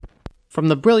From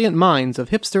the brilliant minds of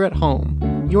Hipster at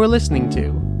Home, you're listening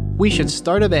to We Should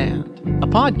Start a Band, a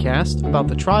podcast about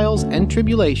the trials and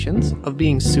tribulations of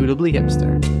being suitably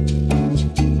hipster.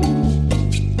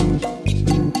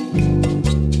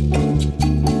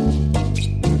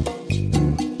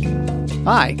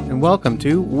 Hi, and welcome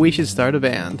to We Should Start a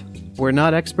Band. We're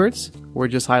not experts, we're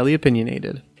just highly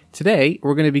opinionated. Today,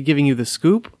 we're going to be giving you the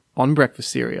scoop on breakfast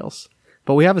cereals.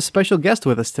 But we have a special guest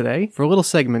with us today for a little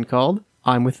segment called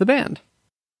I'm with the Band.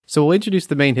 So we'll introduce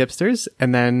the main hipsters,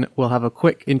 and then we'll have a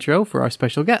quick intro for our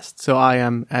special guest. So I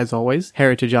am, as always,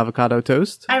 Heritage Avocado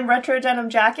Toast. I'm Retro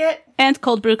Denim Jacket. And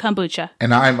Cold Brew Kombucha.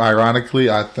 And I'm ironically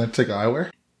Authentic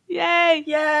Eyewear. Yay!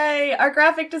 Yay! Our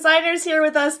graphic designer's here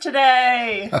with us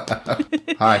today.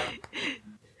 Hi.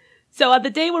 So on the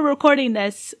day we're recording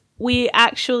this, we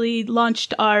actually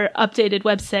launched our updated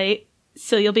website,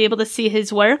 so you'll be able to see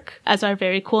his work as our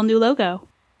very cool new logo.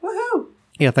 Woohoo!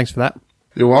 Yeah, thanks for that.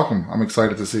 You're welcome. I'm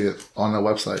excited to see it on the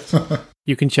website.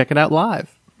 You can check it out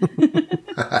live.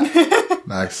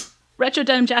 Nice. Retro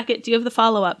Denim Jacket, do you have the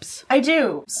follow-ups? I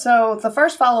do. So the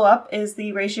first follow-up is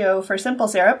the ratio for simple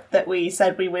syrup that we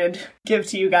said we would give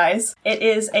to you guys. It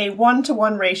is a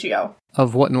 1-to-1 ratio.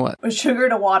 Of what and what? With sugar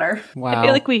to water. Wow. I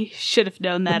feel like we should have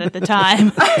known that at the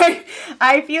time.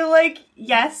 I feel like,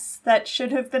 yes, that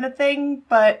should have been a thing,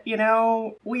 but, you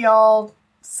know, we all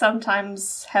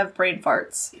sometimes have brain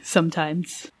farts.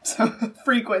 Sometimes. So,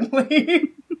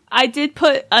 frequently. I did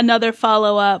put another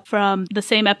follow-up from the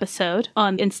same episode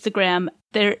on Instagram.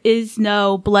 There is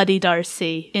no Bloody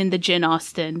Darcy in the Jane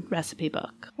Austen recipe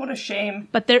book. What a shame.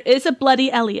 But there is a Bloody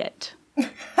Elliot.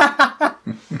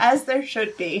 As there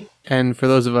should be. And for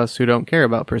those of us who don't care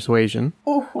about persuasion,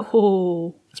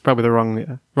 Oh. it's probably the wrong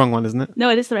one, isn't it? No,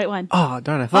 it is the right one. Oh,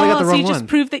 darn, I thought I got the so wrong you one. just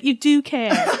proved that you do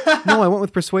care. No, I went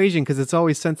with persuasion because it's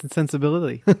always Sense and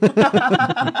Sensibility.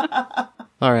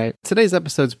 All right. Today's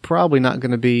episode's probably not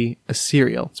going to be a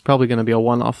serial. It's probably going to be a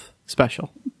one-off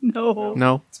special. No.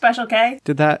 No? Special K.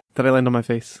 Did I land on my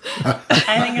face?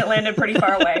 I think it landed pretty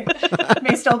far away.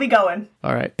 May still be going.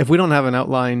 All right. If we don't have an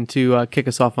outline to kick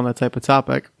us off on that type of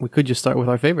topic, we could just start with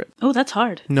our favorite. Oh, that's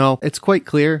hard. No, it's quite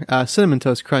clear. Cinnamon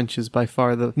Toast Crunch is by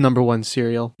far the number one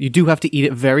cereal. You do have to eat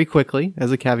it very quickly,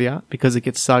 as a caveat, because it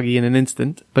gets soggy in an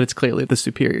instant, but it's clearly the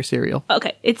superior cereal.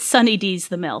 Okay, it's Sunny D's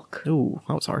the milk. Ooh,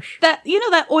 that was harsh. That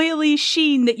oily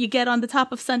sheen that you get on the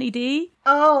top of Sunny D?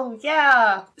 Oh,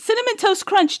 yeah. Cinnamon Toast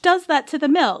Crunch does that to the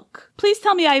milk. Please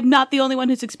tell me I'm not the only one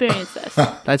who's experienced this.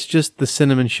 That's just the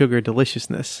cinnamon sugar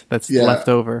deliciousness that's left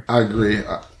over. I agree.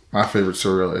 My favorite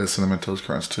cereal is Cinnamon Toast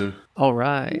Crunch, too. All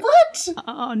right. What?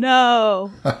 Oh,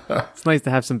 no. It's nice to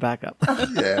have some backup.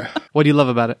 Yeah. What do you love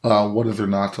about it? What is there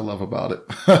not to love about it?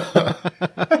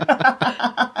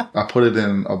 I put it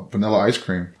in a vanilla ice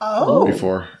cream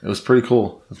before. It was pretty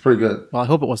cool. It's pretty good. Well, I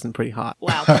hope it wasn't pretty hot.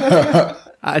 Wow.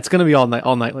 It's going to be all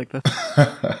night like this.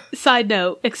 Side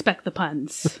note, expect the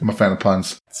puns. I'm a fan of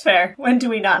puns. It's fair. When do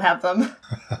we not have them?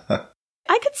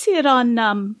 I could see it on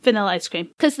vanilla ice cream,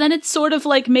 because then it's sort of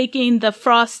like making the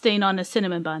frosting on a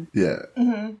cinnamon bun. Yeah.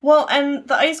 Mm-hmm. Well, and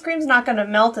the ice cream's not going to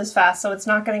melt as fast, so it's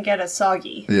not going to get as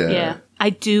soggy. Yeah. I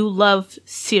do love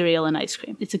cereal and ice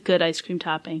cream. It's a good ice cream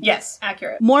topping. Yes,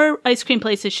 accurate. More ice cream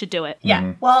places should do it.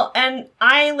 Yeah. Well, and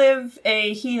I live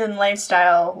a heathen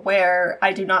lifestyle where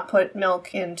I do not put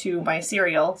milk into my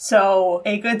cereal, so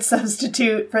a good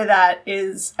substitute for that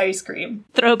is ice cream.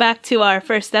 Throwback to our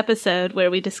first episode where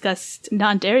we discussed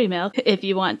non-dairy milk, if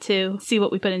you want to see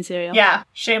what we put in cereal. Yeah,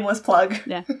 shameless plug.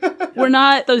 Yeah. We're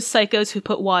not those psychos who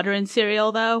put water in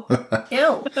cereal, though.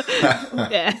 Ew.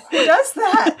 Yeah. Who does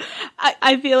that?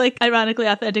 I feel like, ironically,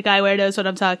 Authentic Eyewear knows what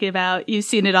I'm talking about. You've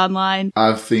seen it online.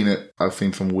 I've seen it. I've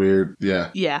seen some weird,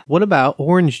 Yeah. What about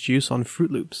orange juice on Fruit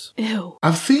Loops? Ew.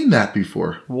 I've seen that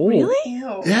before. Whoa. Really?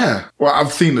 Ew. Yeah. Well,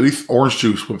 I've seen at least orange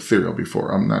juice with cereal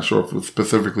before. I'm not sure if it was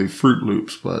specifically Fruit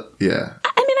Loops, but yeah.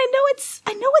 I mean, I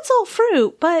know it's all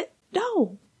fruit, but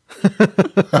no.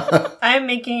 I am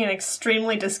making an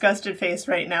extremely disgusted face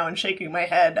right now and shaking my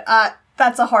head.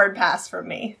 That's a hard pass for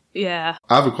me. Yeah.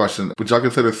 I have a question. Would y'all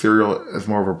consider cereal as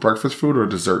more of a breakfast food or a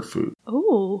dessert food?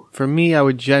 Ooh. For me, I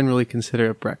would generally consider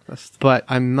it breakfast, but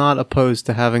I'm not opposed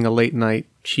to having a late night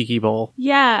cheeky bowl.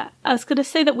 Yeah, I was going to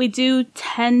say that we do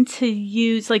tend to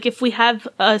use, like, if we have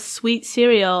a sweet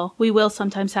cereal, we will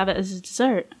sometimes have it as a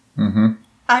dessert. Mm-hmm.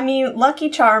 I mean, Lucky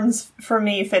Charms, for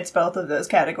me, fits both of those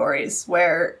categories,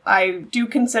 where I do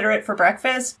consider it for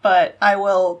breakfast, but I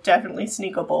will definitely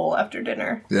sneak a bowl after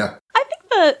dinner. Yeah. I think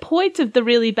the point of the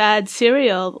really bad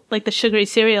cereal, like the sugary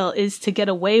cereal, is to get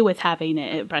away with having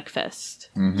it at breakfast.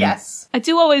 Yes. I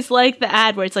do always like the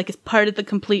ad where it's like it's part of the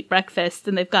complete breakfast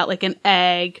and they've got like an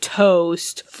egg,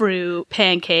 toast, fruit,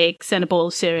 pancakes, and a bowl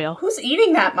of cereal. Who's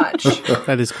eating that much?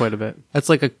 That is quite a bit. That's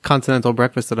like a continental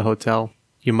breakfast at a hotel.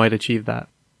 You might achieve that,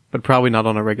 but probably not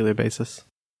on a regular basis.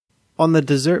 On the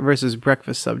dessert versus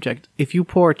breakfast subject, if you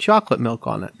pour chocolate milk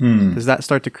on it, does that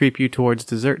start to creep you towards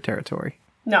dessert territory?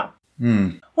 No.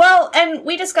 Well, and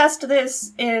we discussed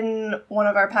this in one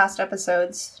of our past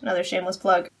episodes, another shameless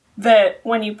plug, that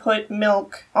when you put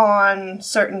milk on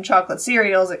certain chocolate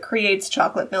cereals, it creates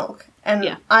chocolate milk. And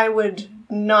Yeah. I would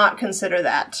not consider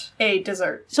that a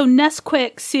dessert. So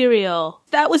Nesquik cereal,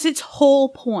 that was its whole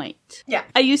point. Yeah.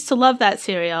 I used to love that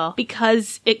cereal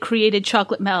because it created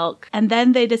chocolate milk, and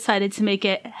then they decided to make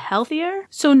it healthier.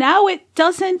 So now it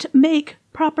doesn't make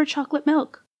proper chocolate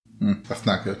milk. That's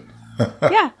not good.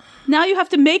 Yeah. Now you have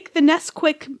to make the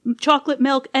Nesquik chocolate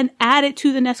milk and add it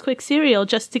to the Nesquik cereal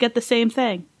just to get the same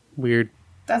thing. Weird.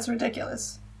 That's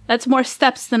ridiculous. That's more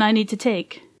steps than I need to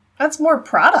take. That's more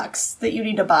products that you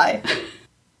need to buy.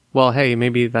 Well, hey,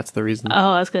 maybe that's the reason.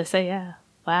 Oh, I was going to say, yeah.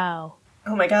 Wow.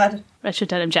 Oh my god. Retro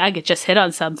Denim Jacket just hit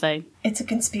on something. It's a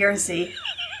conspiracy.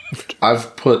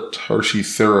 I've put Hershey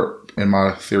syrup in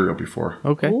my cereal before.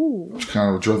 Okay. Ooh. Just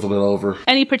kind of drizzled it over.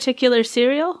 Any particular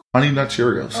cereal? Honey Nut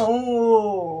Cheerios.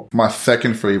 Oh. My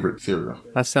second favorite cereal.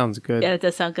 That sounds good. Yeah, that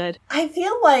does sound good. I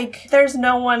feel like there's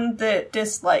no one that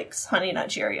dislikes Honey Nut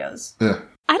Cheerios. Yeah.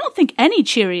 I don't think any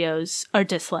Cheerios are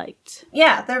disliked.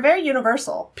 Yeah, they're very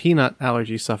universal. Peanut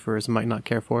allergy sufferers might not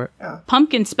care for it.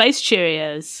 Pumpkin Spice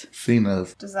Cheerios. Seen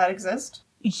as. Does that exist?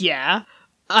 Yeah.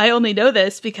 I only know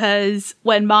this because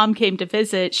when Mom came to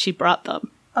visit, she brought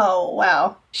them. Oh,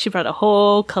 wow. She brought a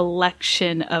whole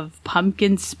collection of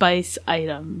pumpkin spice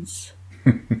items.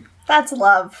 That's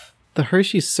love. The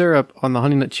Hershey syrup on the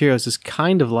Honey Nut Cheerios is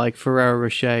kind of like Ferrero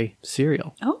Rocher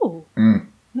cereal. Oh.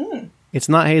 It's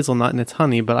not hazelnut and it's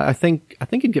honey, but I think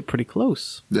it'd get pretty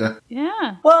close. Yeah.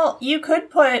 Yeah. Well, you could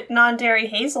put non-dairy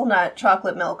hazelnut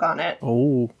chocolate milk on it.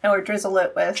 Oh, Or drizzle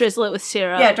it with... Drizzle it with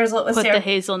syrup. Yeah, drizzle it with Put syrup. the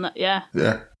hazelnut, yeah.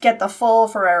 Yeah. Get the full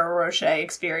Ferrero Rocher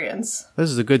experience. this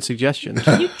is a good suggestion.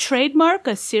 Can you trademark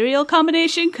a cereal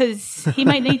combination? Because he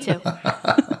might need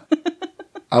to.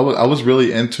 I was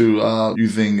really into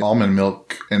using almond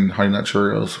milk in Honey Nut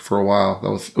Cheerios for a while.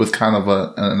 It was kind of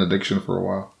an addiction for a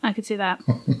while. I could see that.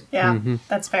 Yeah,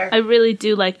 that's fair. I really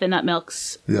do like the nut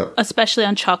milks, Yep. especially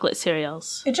on chocolate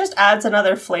cereals. It just adds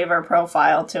another flavor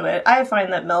profile to it. I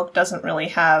find that milk doesn't really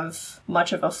have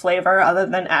much of a flavor other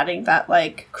than adding that,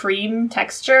 like, cream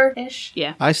texture-ish.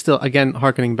 Yeah. I still, again,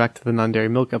 harkening back to the non-dairy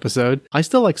milk episode, I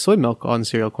still like soy milk on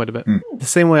cereal quite a bit. The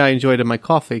same way I enjoy it in my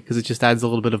coffee, because it just adds a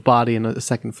little bit of body and a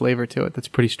second flavor to it that's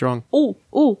pretty strong. Ooh.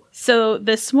 So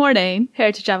this morning,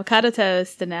 Heritage Avocado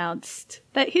Toast announced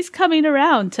that he's coming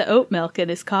around to oat milk in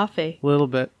his coffee. A little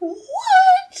bit.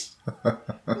 What?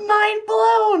 Mind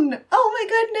blown! Oh my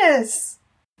goodness!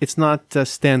 It's not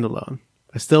standalone.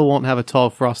 I still won't have a tall,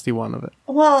 frosty one of it.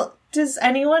 Well, does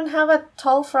anyone have a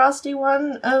tall, frosty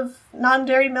one of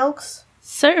non-dairy milks?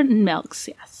 Certain milks,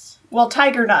 yes. Well,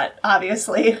 Tiger Nut,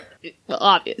 obviously, Well,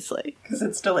 obviously. because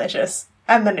it's delicious.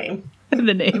 And the name.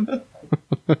 The name.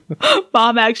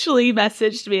 Mom actually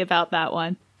messaged me about that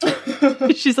one.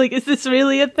 She's like, is this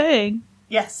really a thing?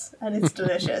 Yes, and it's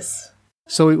delicious.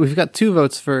 So we've got 2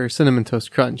 votes for Cinnamon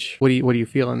Toast Crunch. What are you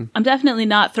feeling? I'm definitely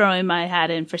not throwing my hat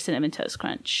in for Cinnamon Toast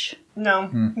Crunch.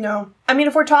 No. I mean,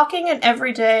 if we're talking an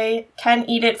everyday, can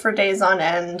eat it for days on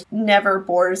end, never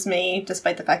bores me,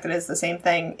 despite the fact that it's the same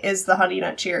thing, is the Honey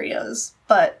Nut Cheerios.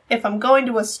 But if I'm going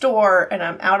to a store and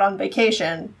I'm out on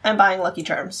vacation, I'm buying Lucky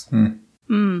Charms.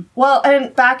 Well,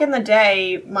 and back in the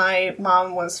day, my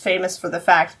mom was famous for the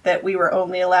fact that we were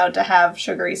only allowed to have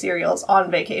sugary cereals on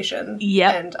vacation.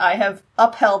 Yep. And I have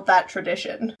upheld that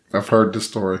tradition. I've heard this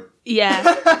story. Yeah.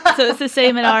 So it's the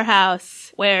same in our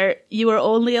house, where you were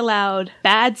only allowed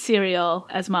bad cereal,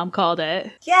 as Mom called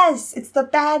it. Yes, it's the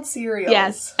bad cereals.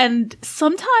 Yes. And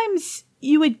sometimes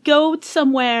you would go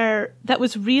somewhere that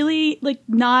was really, like,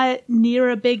 not near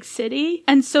a big city.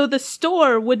 And so the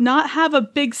store would not have a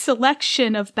big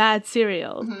selection of bad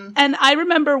cereal. And I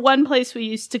remember one place we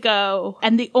used to go,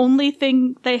 and the only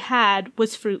thing they had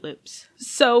was Fruit Loops.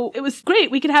 So it was great.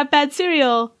 We could have bad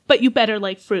cereal, but you better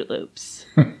like Fruit Loops.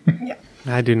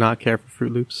 I do not care for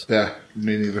Fruit Loops. Yeah,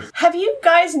 me neither. Have you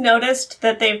guys noticed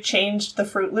that they've changed the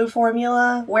Fruit Loop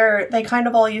formula, where they kind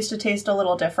of all used to taste a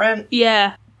little different,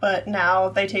 Yeah. but now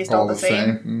they taste all the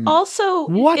same? Also,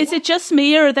 What? is it just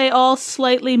me, or are they all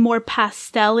slightly more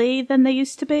pastel-y than they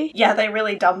used to be? Yeah, they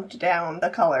really dumbed down the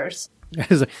colors.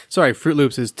 Sorry, Fruit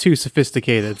Loops is too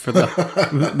sophisticated for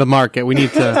the market. We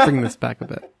need to bring this back a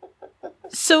bit.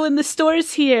 So in the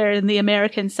stores here in the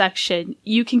American section,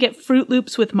 you can get Fruit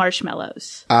Loops with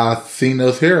marshmallows. I've seen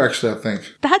those here, actually, I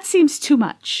think. That seems too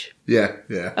much. Yeah.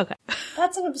 Okay.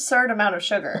 That's an absurd amount of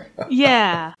sugar.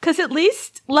 Yeah. Because at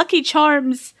least Lucky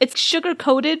Charms, it's sugar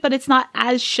coated, but it's not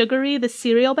as sugary, the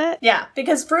cereal bit. Yeah,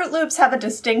 because Fruit Loops have a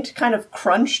distinct kind of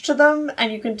crunch to them,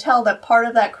 and you can tell that part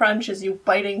of that crunch is you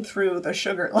biting through the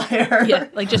sugar layer. Yeah,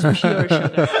 like just pure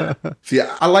sugar. See,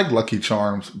 I like Lucky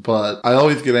Charms, but I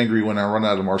always get angry when I run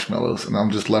out of marshmallows, and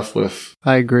I'm just left with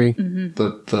I agree.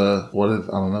 the what is,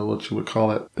 I don't know what you would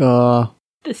call it.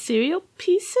 The cereal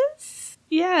pieces?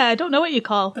 Yeah, I don't know what you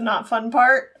call. The not fun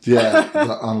part. Yeah,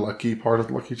 the unlucky part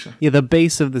of Lucky Charms. Yeah, the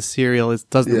base of the cereal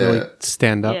doesn't really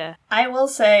stand up. Yeah. I will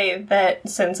say that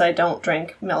since I don't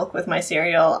drink milk with my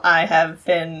cereal, I have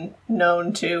been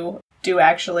known to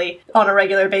actually, on a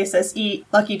regular basis, eat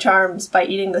Lucky Charms by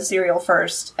eating the cereal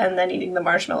first and then eating the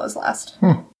marshmallows last.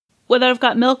 Whether I've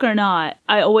got milk or not,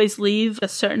 I always leave a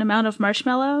certain amount of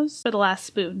marshmallows for the last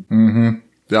spoon.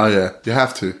 Oh, yeah, you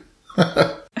have to.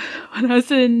 When I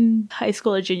was in high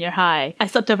school or junior high, I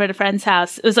slept over at a friend's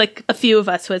house. It was like a few of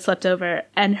us who had slept over,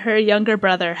 and her younger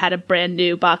brother had a brand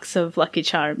new box of Lucky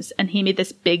Charms, and he made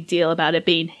this big deal about it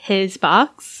being his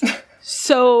box.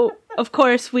 So, of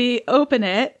course, we open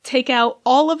it, take out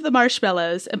all of the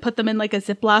marshmallows, and put them in like a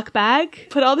Ziploc bag,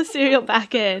 put all the cereal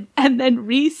back in, and then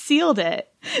resealed it.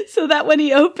 So that when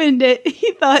he opened it,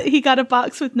 he thought he got a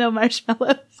box with no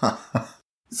marshmallows.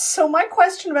 So my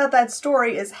question about that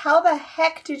story is, how the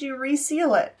heck did you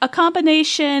reseal it? A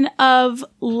combination of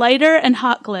lighter and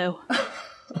hot glue.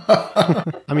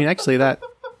 I mean, actually, that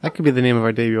could be the name of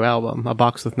our debut album, A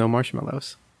Box with No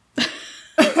Marshmallows.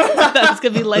 That's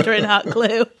going to be lighter and hot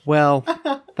glue. Well,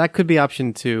 that could be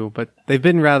option 2, but they've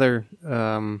been rather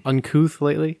uncouth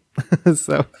lately.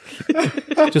 So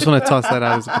just want to toss that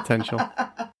out as a potential.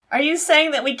 Are you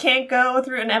saying that we can't go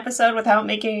through an episode without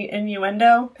making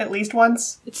innuendo at least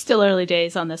once? It's still early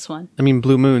days on this one. I mean,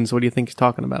 Blue Moons, what do you think he's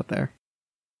talking about there?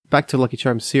 Back to Lucky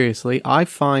Charms, seriously. I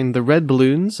find the red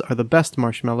balloons are the best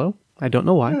marshmallow. I don't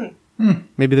know why.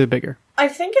 Maybe they're bigger. I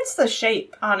think it's the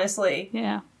shape, honestly.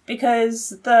 Yeah.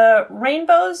 Because the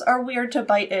rainbows are weird to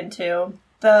bite into.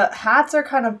 The hats are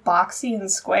kind of boxy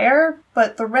and square,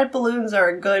 but the red balloons are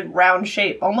a good round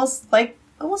shape, almost like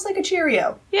a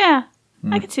Cheerio. Yeah,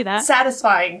 I can see that.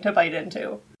 Satisfying to bite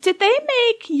into. Did they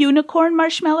make unicorn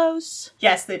marshmallows?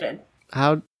 Yes, they did.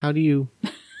 How do you...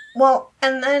 Well,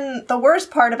 and then the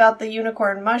worst part about the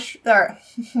unicorn not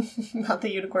the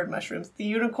unicorn mushrooms, the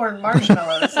unicorn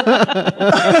marshmallows,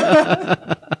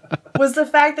 was the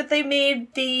fact that they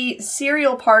made the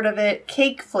cereal part of it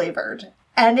cake flavored.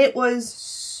 And it was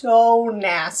so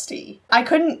nasty. I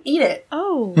couldn't eat it.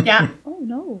 Oh. Yeah. Oh,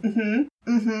 no.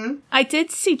 I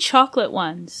did see chocolate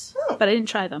ones, but I didn't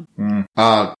try them.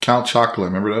 Count Chocolate,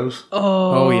 remember those?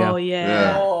 Oh, yeah.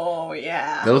 yeah. Oh,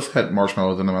 yeah. Those had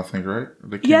marshmallows in them, I think, right?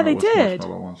 Yeah, they did.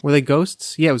 Were they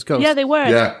ghosts? Yeah, it was ghosts. Yeah, they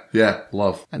were. Yeah,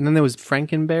 love. And then there was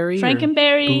Frankenberry.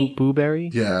 Frankenberry.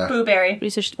 Booberry. Yeah. Blueberry.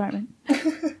 Research department.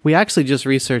 We actually just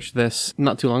researched this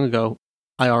not too long ago.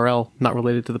 IRL, not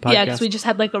related to the podcast. Yeah, because we just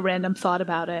had like a random thought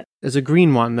about it. There's a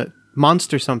green one that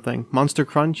Monster something. Monster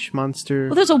Crunch? Monster...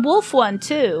 Well, there's a wolf one,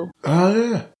 too.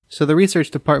 Oh, yeah. So the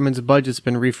research department's budget's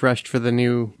been refreshed for the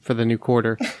new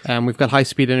quarter. We've got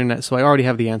high-speed internet, so I already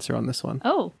have the answer on this one.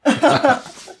 Oh.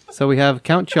 So we have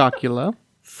Count Chocula,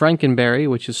 Frankenberry,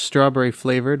 which is strawberry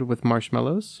flavored with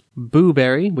marshmallows,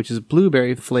 Booberry, which is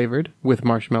blueberry flavored with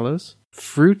marshmallows,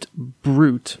 Fruit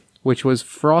Brute, which was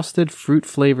frosted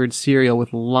fruit-flavored cereal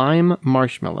with lime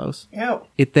marshmallows. Ew.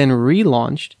 It then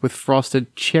relaunched with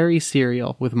frosted cherry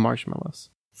cereal with marshmallows.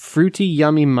 Fruity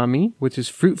Yummy Mummy, which is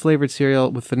fruit-flavored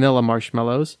cereal with vanilla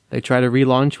marshmallows. They try to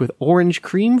relaunch with orange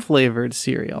cream-flavored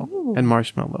cereal and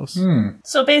marshmallows.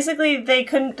 So basically, they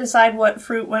couldn't decide what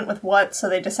fruit went with what, so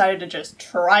they decided to just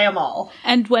try them all.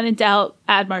 And when in doubt,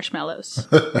 add marshmallows.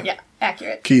 Yeah,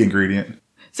 accurate. Key ingredient.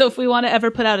 So if we want to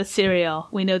ever put out a cereal,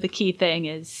 we know the key thing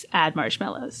is add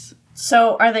marshmallows.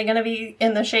 So are they going to be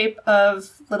in the shape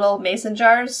of little mason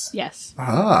jars? Yes.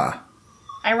 Ah.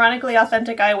 Ironically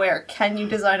authentic eyewear. Can you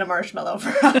design a marshmallow for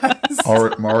us?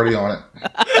 I'm already on it.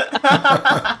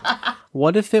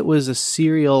 What if it was a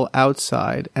cereal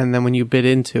outside, and then when you bit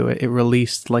into it, it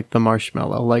released like the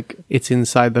marshmallow, like it's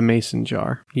inside the mason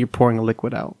jar. You're pouring a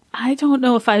liquid out. I don't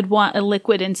know if I'd want a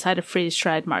liquid inside a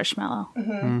freeze-dried marshmallow.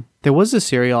 There was a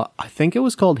cereal, I think it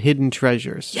was called Hidden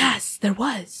Treasures. Yes, there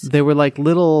was. They were like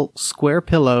little square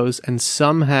pillows, and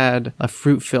some had a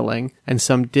fruit filling, and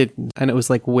some didn't. And it was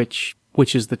like, which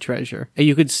which is the treasure. And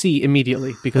you could see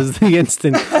immediately because the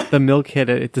instant the milk hit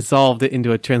it, it dissolved it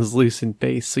into a translucent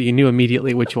base. So you knew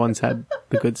immediately which ones had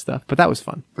the good stuff. But that was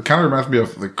fun. It kind of reminds me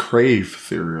of the Crave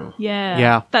cereal. Yeah.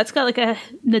 Yeah. That's got like a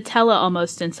Nutella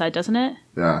almost inside, doesn't it?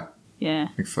 Yeah, Yeah.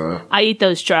 I think so. I eat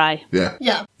those dry. Yeah.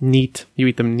 Yeah. Neat. You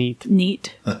eat them neat.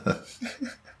 Neat.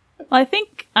 Well, I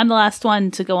think I'm the last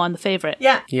one to go on the favorite.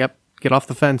 Yeah. Yep. Get off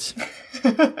the fence.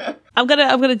 I'm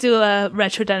gonna do a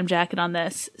retro denim jacket on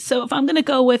this. So if I'm gonna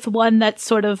go with one that's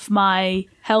sort of my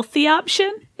healthy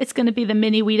option, it's gonna be the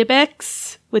mini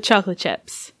Weetabix with chocolate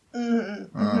chips.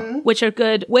 Which are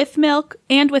good with milk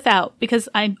and without, because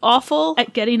I'm awful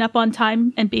at getting up on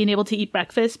time and being able to eat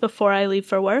breakfast before I leave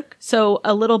for work. So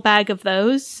a little bag of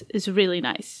those is really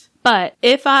nice. But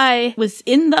if I was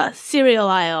in the cereal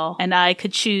aisle and I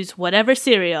could choose whatever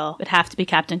cereal, it'd have to be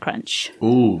Captain Crunch.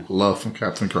 Ooh, love from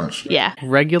Captain Crunch. Yeah.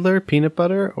 Regular peanut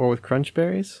butter or with crunch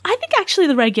berries? I think actually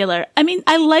the regular. I mean,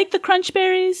 I like the Crunch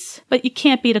Berries, but you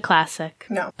can't beat a classic.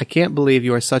 No. I can't believe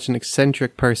you are such an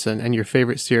eccentric person and your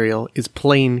favorite cereal is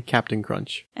plain Captain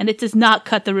Crunch. And it does not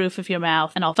cut the roof of your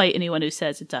mouth, and I'll fight anyone who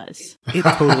says it does. It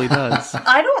totally does.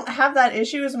 I don't have that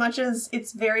issue as much as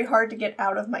it's very hard to get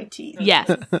out of my teeth.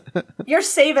 Yes. You're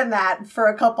saving that for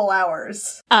a couple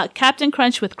hours. Captain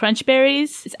Crunch with Crunch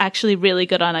Berries is actually really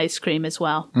good on ice cream as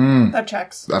well. That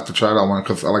checks. I have to try that one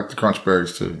because I like the Crunch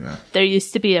Berries too. Yeah. There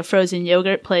used to be a frozen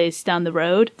yogurt place down the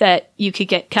road that you could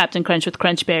get Captain Crunch with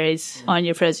Crunch Berries on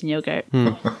your frozen yogurt.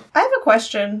 I have a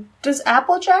question. Does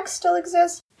Applejack still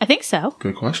exist? I think so.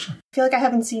 Good question. I feel like I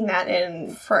haven't seen that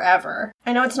in forever.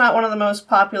 I know it's not one of the most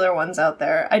popular ones out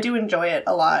there. I do enjoy it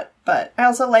a lot, but I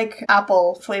also like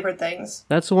apple-flavored things.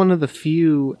 That's one of the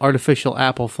few artificial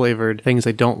apple flavored things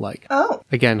I don't like. Oh.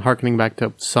 Again, harkening back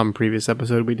to some previous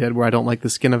episode we did where I don't like the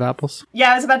skin of apples.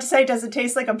 Yeah, I was about to say, does it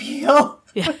taste like a peel?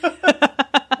 Yeah.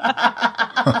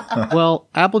 Well,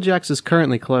 Applejack's is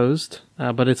currently closed,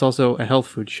 but it's also a health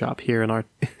food shop here in our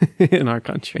in our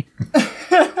country.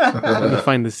 Let me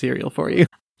find the cereal for you.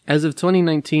 As of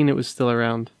 2019, it was still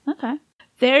around. Okay.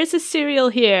 There's a cereal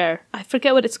here. I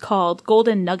forget what it's called.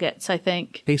 Golden Nuggets, I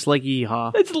think. Tastes like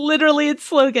yeehaw. It's literally its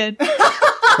slogan.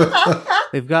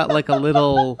 They've got like a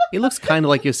little, it looks kind of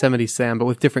like Yosemite Sam, but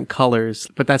with different colors.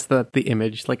 But that's the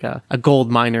image, like a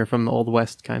gold miner from the Old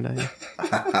West kind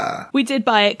of. We did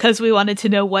buy it because we wanted to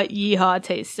know what yeehaw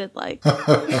tasted like.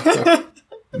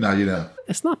 Now you know.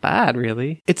 It's not bad,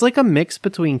 really. It's like a mix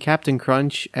between Captain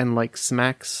Crunch and like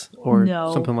Smacks or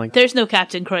No. something like that. There's no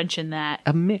Captain Crunch in that.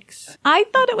 A mix. I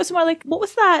thought it was more like, what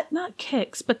was that? Not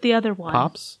Kix, but the other one.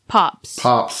 Pops? Pops.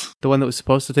 Pops. The one that was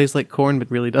supposed to taste like corn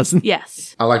but really doesn't.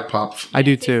 Yes. I like Pops. I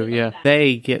do too, yeah.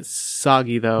 They get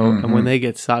soggy though, and when they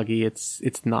get soggy, it's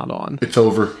not on. It's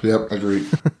over. Yep, agreed.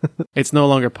 It's no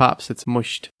longer Pops, it's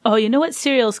mushed. Oh, you know what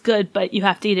cereal's good, but you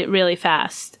have to eat it really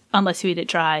fast, unless you eat it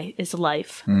dry, is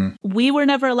Life. We were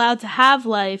never allowed to have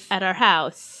Life at our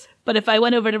house, but if I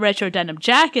went over to Retro Denim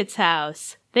Jacket's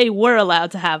house, they were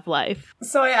allowed to have Life.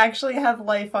 So I actually have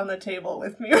life on the table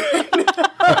with me right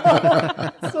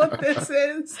now. That's what this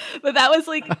is. But that was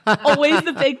like always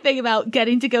the big thing about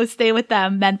getting to go stay with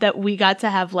them meant that we got to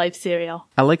have Life cereal.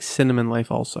 I like Cinnamon Life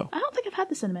also. I don't think I've had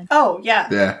the cinnamon. Oh, yeah.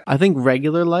 Yeah. I think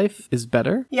regular Life is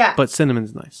better. Yeah. But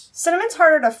Cinnamon's nice. Cinnamon's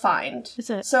harder to find. Is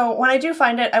it? So when I do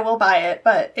find it, I will buy it,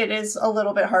 but it is a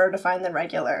little bit harder to find than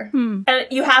regular. And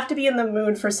you have to be in the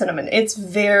mood for cinnamon. It's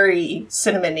very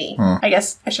cinnamony. I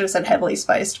guess I should have said heavily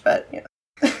spiced, but yeah.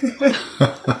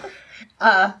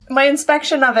 My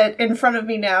inspection of it in front of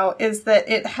me now is that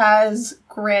it has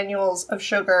granules of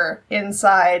sugar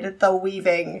inside the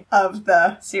weaving of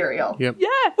the cereal. Yep. Yeah,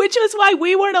 which was why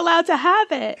we weren't allowed to have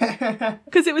it.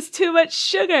 Because it was too much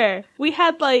sugar. We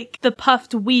had like the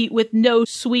puffed wheat with no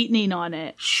sweetening on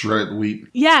it. Shredded wheat.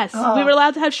 Yes, Oh. we were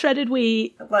allowed to have shredded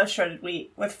wheat, I love shredded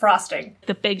wheat with frosting.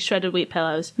 the big shredded wheat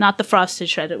pillows, not the frosted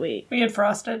shredded wheat. We had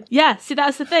frosted. Yeah, see,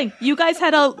 that's the thing. You guys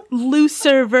had a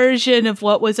looser version of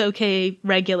what was okay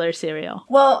regular cereal.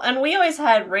 Well, and we always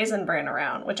had Raisin Bran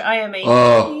around, which I am a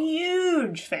Oh.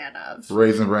 huge fan of.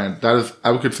 Raisin Bran. That is,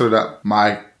 I would consider that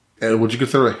would you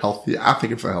consider it healthy? I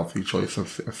think it's a healthy choice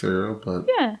of cereal, but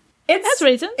Yeah. It's Has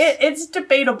raisins. It's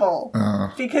debatable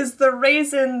because the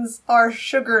raisins are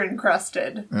sugar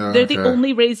encrusted. yeah, They're the okay.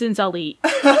 only raisins I'll eat.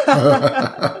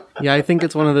 Yeah, I think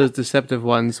it's one of those deceptive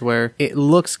ones where it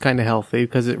looks kind of healthy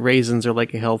because raisins are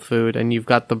like a health food, and you've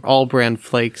got the all brand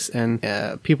flakes, and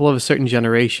people of a certain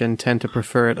generation tend to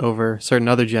prefer it over certain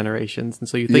other generations, and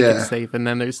so you think it's safe, and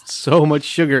then there's so much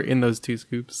sugar in those 2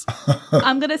 scoops.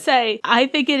 I'm going to say, I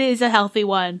think it is a healthy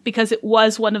one because it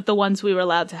was one of the ones we were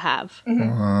allowed to have.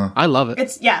 I love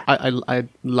it. I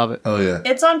love it. Oh, yeah.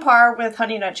 It's on par with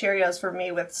Honey Nut Cheerios for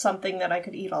me, with something that I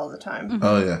could eat all the time.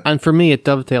 Oh, yeah. And for me, it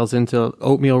dovetails into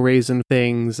oatmeal raisin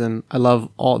things, and I love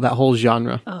all that whole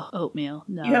genre. Oh, oatmeal.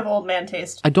 No. You have old man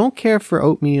taste. I don't care for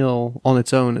oatmeal on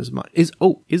its own as much. Is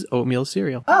oatmeal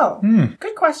cereal? Oh,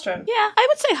 good question. Yeah, I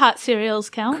would say hot cereals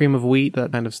count. Cream of wheat,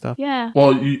 that kind of stuff. Yeah.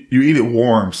 Well, you eat it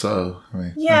warm, so, I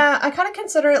mean. Yeah, I kind of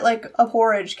consider it like a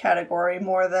porridge category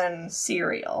more than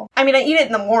cereal. I mean, I eat it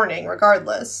in the morning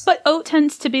regardless. But oat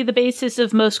tends to be the basis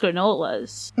of most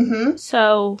granolas. Mm-hmm.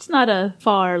 So it's not a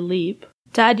far leap.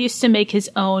 Dad used to make his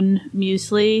own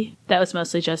muesli that was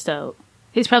mostly just oat.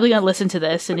 He's probably going to listen to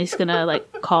this and he's going to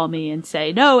like call me and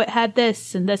say, no, it had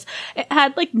this and this. It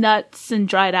had like nuts and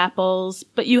dried apples,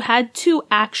 but you had to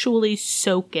actually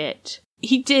soak it.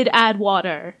 He did add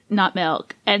water, not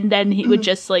milk. And then he would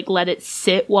just like let it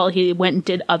sit while he went and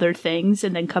did other things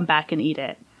and then come back and eat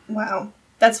it. Wow.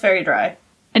 That's very dry.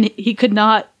 And he could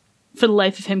not, for the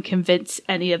life of him, convince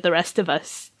any of the rest of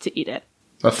us to eat it.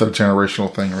 That's a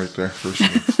generational thing right there, for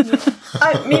sure.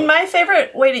 I mean, my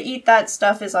favorite way to eat that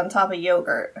stuff is on top of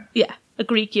yogurt. Yeah, a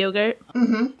Greek yogurt.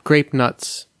 Grape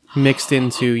nuts mixed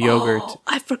into yogurt. Oh,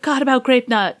 I forgot about grape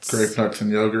nuts. Grape nuts and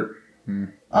yogurt.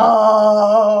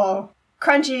 Oh,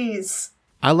 crunchies.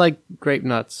 I like grape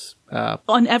nuts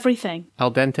On everything.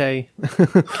 al dente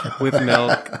with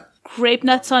milk. Grape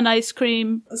nuts on ice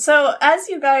cream. So, as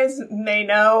you guys may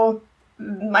know,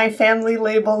 my family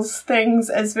labels things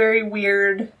as very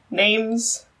weird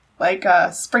names, like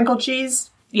sprinkle cheese.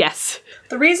 Yes.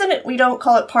 The reason we don't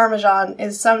call it Parmesan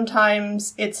is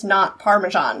sometimes it's not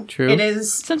Parmesan. True. It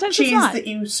is Sometimes it's cheese not. that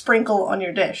you sprinkle on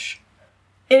your dish.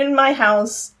 In my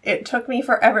house, it took me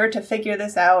forever to figure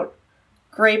this out.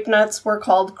 Grape nuts were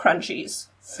called crunchies.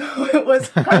 So it was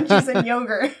crunchies and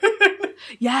yogurt.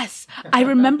 Yes. I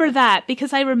remember that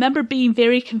because I remember being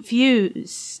very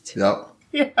confused. Yep.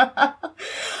 Yeah.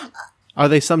 Are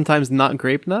they sometimes not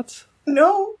grape nuts?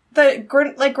 No, like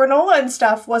granola and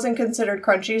stuff wasn't considered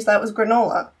crunchies. That was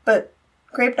granola. But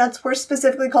grape nuts were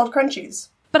specifically called crunchies.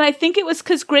 But I think it was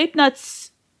because grape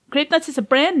nuts is a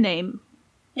brand name.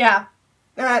 Yeah,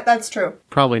 that's true.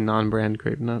 Probably non-brand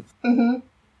grape nuts.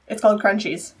 It's called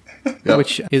crunchies. Yep.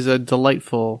 Which is a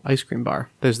delightful ice cream bar.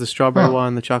 There's the strawberry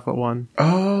one, the chocolate one.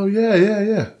 Oh,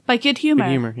 yeah. By Good Humor. Good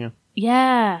humor, yeah.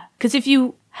 Yeah. Because if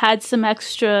you had some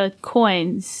extra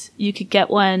coins, you could get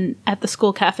one at the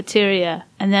school cafeteria,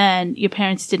 and then your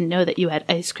parents didn't know that you had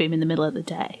ice cream in the middle of the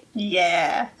day.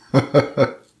 Yeah.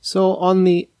 So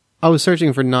I was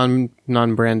searching for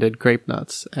non-branded grape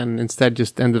nuts, and instead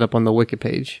just ended up on the Wiki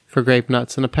page for grape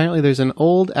nuts, and apparently there's an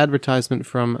old advertisement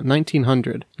from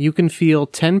 1900. You can feel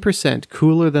 10%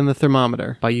 cooler than the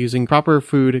thermometer by using proper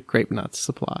food grape nuts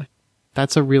supply.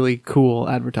 That's a really cool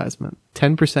advertisement.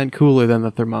 10% cooler than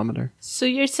the thermometer. So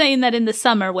you're saying that in the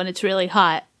summer when it's really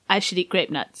hot, I should eat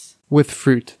grape nuts? With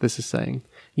fruit, this is saying.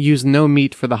 Use no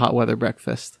meat for the hot weather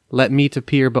breakfast. Let meat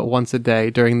appear but once a day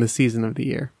during the season of the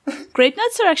year. Grape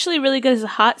nuts are actually really good as a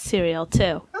hot cereal,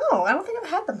 too. Oh, I don't think I've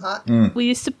had them hot. We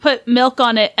used to put milk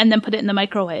on it and then put it in the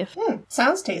microwave.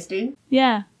 Sounds tasty.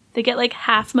 Yeah. They get like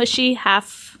half mushy,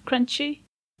 half crunchy.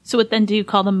 So what then do you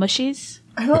call them mushies?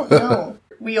 I don't know.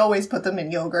 We always put them in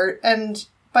yogurt, and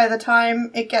by the time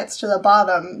it gets to the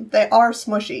bottom, they are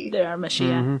smushy. They are mushy,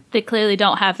 yeah. They clearly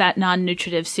don't have that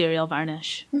non-nutritive cereal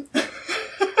varnish.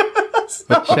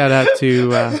 Shout out to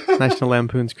National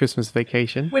Lampoon's Christmas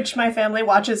Vacation. Which my family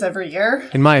watches every year.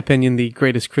 In my opinion, the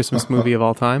greatest Christmas movie of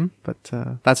all time, but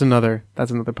that's another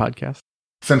podcast.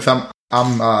 Since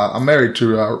I'm married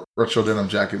to Retro Denim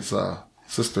Jacket's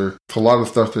sister, so a lot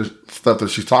of the stuff that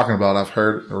she's talking about, I've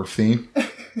heard or seen.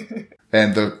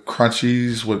 And the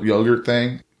crunchies with yogurt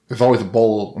thing, there's always an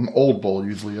old bowl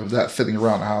usually of that sitting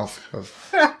around the house. 'Cause,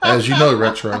 as you know,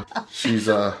 Retro, she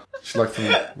likes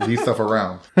to leave stuff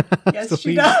around. Yes,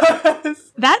 she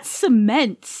does. That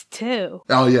cements, too.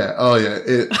 Oh yeah.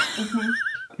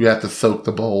 You have to soak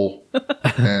the bowl,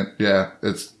 and yeah,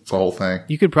 it's the whole thing.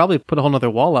 You could probably put a whole nother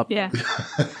wall up. Yeah.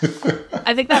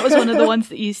 I think that was one of the ones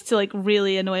that used to like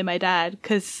really annoy my dad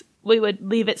because we would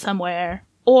leave it somewhere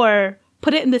or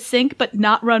put it in the sink but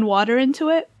not run water into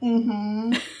it.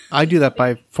 I do that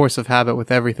by force of habit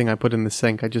with everything I put in the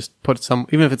sink. I just put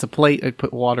even if it's a plate, I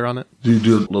put water on it. Do you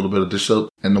do a little bit of dish soap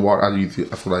in the water?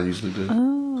 That's what I usually do.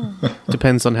 Oh.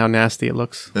 Depends on how nasty it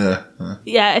looks. Yeah.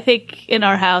 Yeah, I think in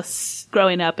our house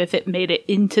growing up, if it made it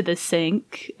into the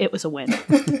sink, it was a win.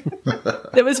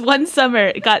 There was one summer,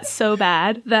 it got so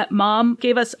bad that Mom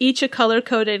gave us each a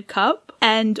color-coded cup,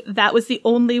 and that was the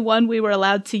only one we were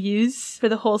allowed to use for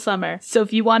the whole summer. So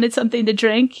if you wanted something to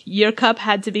drink, your cup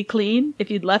had to be clean.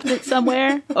 If you'd left it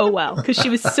somewhere, oh well. Because she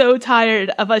was so tired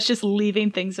of us just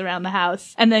leaving things around the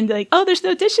house. And then like, oh, there's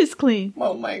no dishes clean.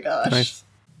 Oh my gosh. Nice.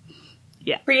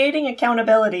 Yeah. Creating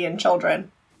accountability in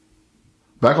children.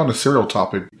 Back on the cereal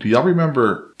topic, do y'all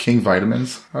remember King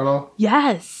Vitamins at all?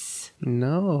 Yes.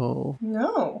 No.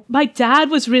 No. My dad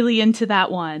was really into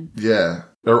that one. Yeah.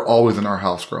 They were always in our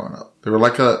house growing up. They were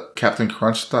like a Captain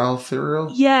Crunch style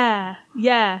cereal. Yeah.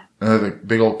 Yeah. And they had a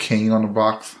big old king on the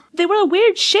box. They were a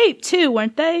weird shape too,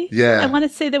 weren't they? Yeah. I want to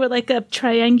say they were like a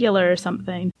triangular or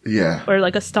something. Yeah. Or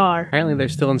like a star. Apparently they're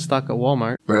still in stock at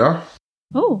Walmart. They are.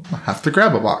 Oh. I have to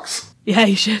grab a box. Yeah,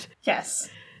 you should. Yes.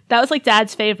 That was like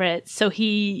Dad's favorite, so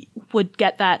he would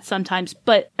get that sometimes.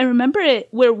 But I remember it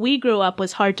where we grew up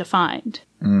was hard to find.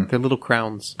 They're little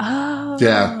crowns. Oh.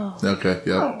 Yeah. Okay.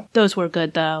 Yeah. Those were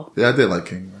good though. Yeah, I did like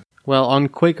King. Well, on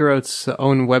Quaker Oats'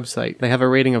 own website, they have a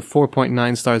rating of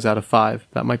 4.9 stars out of 5.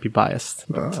 That might be biased.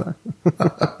 But,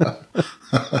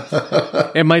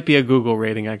 it might be a Google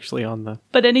rating, actually, on the...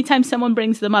 But anytime someone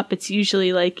brings them up, it's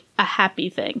usually like a happy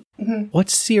thing. What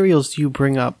cereals do you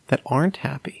bring up that aren't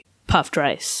happy? Puffed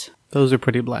rice. Those are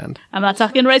pretty bland. I'm not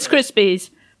talking Rice Krispies.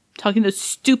 I'm talking those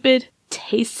stupid,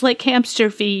 tastes like hamster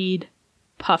feed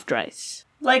puffed rice.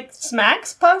 Like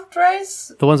Smacks puffed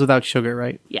rice? The ones without sugar,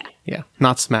 right? Yeah. Yeah.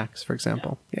 Not Smacks, for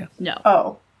example. Yeah. No.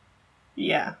 Oh.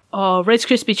 Yeah. Oh, Rice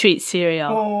Krispie treat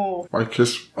cereal. Oh. Like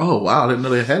just, oh wow, I didn't know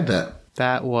they had that.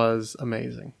 That was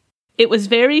amazing. It was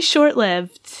very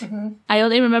short-lived. I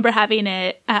only remember having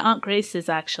it at Aunt Grace's,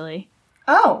 actually.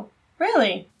 Oh.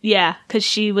 Really? Yeah, because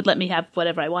she would let me have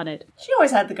whatever I wanted. She always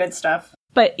had the good stuff.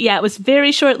 But yeah, it was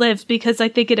very short-lived because I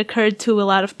think it occurred to a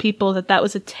lot of people that that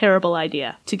was a terrible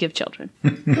idea to give children.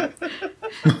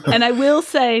 And I will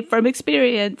say from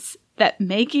experience that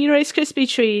making Rice Krispie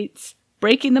treats,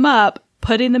 breaking them up,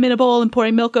 putting them in a bowl and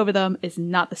pouring milk over them is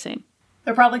not the same.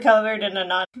 They're probably covered in a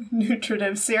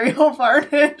non-nutritive cereal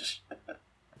varnish.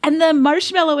 And the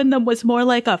marshmallow in them was more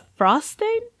like a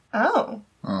frosting? Oh.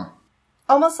 Oh.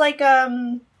 Almost like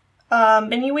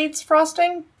mini wheats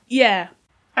frosting. Yeah.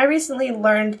 I recently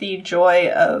learned the joy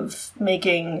of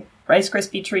making Rice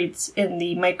Krispie treats in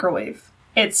the microwave.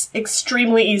 It's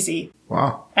extremely easy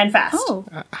Wow. and fast. Oh,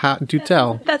 How do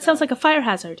tell? that sounds like a fire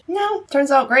hazard. No,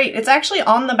 turns out great. It's actually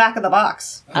on the back of the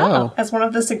box Oh. as one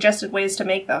of the suggested ways to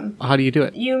make them. How do you do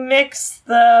it? You mix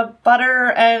the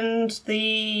butter and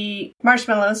the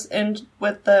marshmallows in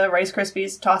with the Rice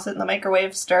Krispies, toss it in the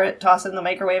microwave, stir it, toss it in the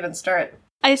microwave, and stir it.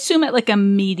 I assume at like a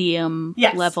medium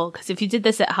Yes. level, because if you did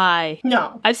this at high,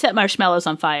 No. I've set marshmallows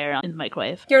on fire in the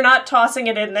microwave. You're not tossing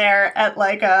it in there at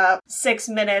like 6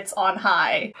 minutes on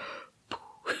high.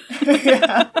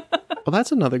 Yeah. Well,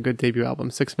 that's another good debut album,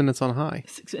 6 Minutes on High.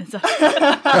 6 minutes.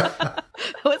 That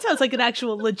one sounds like an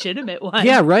actual legitimate one.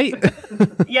 Yeah, right?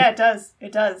 Yeah, it does.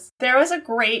 It does. There was a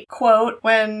great quote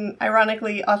when,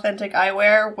 ironically, Authentic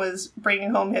Eyewear was bringing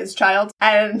home his child,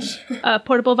 and A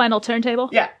portable vinyl turntable.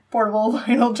 yeah, portable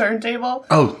vinyl turntable.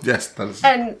 Oh, yes, that is.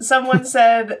 And someone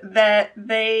said that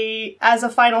they, as a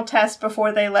final test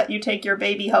before they let you take your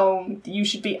baby home, you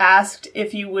should be asked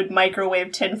if you would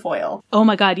microwave tinfoil. Oh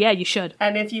my god, yeah, you should.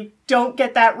 And if you don't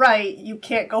get that right, you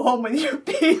can't go home with your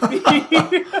baby.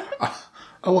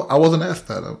 I wasn't asked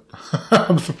that.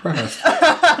 I'm surprised.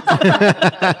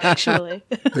 Actually.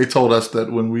 They told us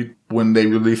that when they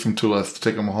released them to us to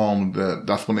take them home,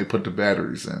 that's when they put the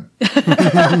batteries in.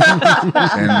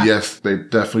 And yes, they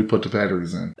definitely put the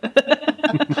batteries in.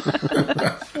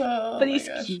 But he's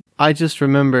cute. I just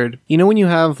remembered, you know when you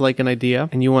have like an idea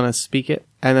and you want to speak it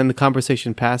and then the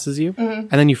conversation passes you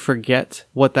and then you forget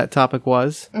what that topic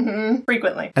was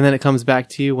Frequently. and then it comes back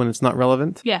to you when it's not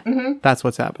relevant? Yeah. That's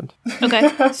what's happened. Okay.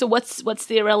 So what's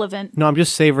the irrelevant? No, I'm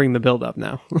just savoring the build up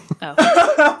now.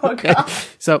 Oh. Okay.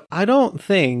 So I don't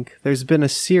think there's been a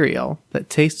cereal that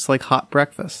tastes like hot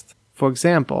breakfast. For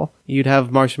example, you'd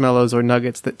have marshmallows or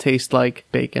nuggets that taste like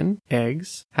bacon,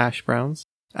 eggs, hash browns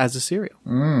as a cereal.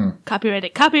 Copyright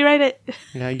it. Copyright it.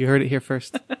 Yeah, you heard it here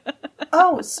first.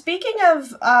 Oh, speaking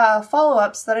of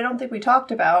follow-ups that I don't think we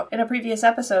talked about in a previous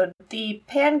episode, the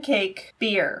pancake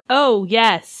beer. Oh,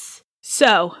 yes.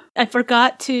 So, I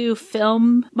forgot to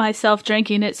film myself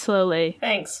drinking it slowly,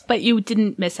 Thanks. but you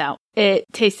didn't miss out. It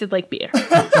tasted like beer.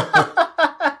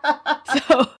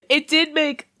 So, it did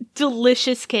make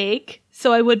delicious cake,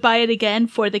 so I would buy it again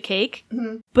for the cake.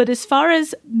 But as far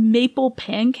as maple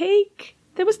pancake,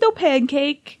 There was no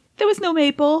pancake. There was no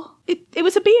maple. It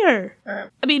was a beer.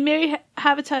 I mean, Mary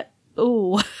Habitat.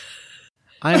 Oh.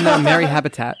 I am not Mary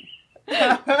Habitat.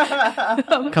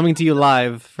 Coming to you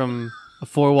live from a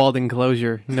four-walled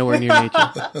enclosure nowhere near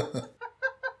nature.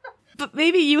 But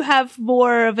maybe you have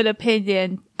more of an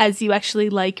opinion as you actually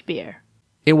like beer.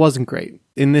 It wasn't great.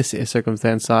 In this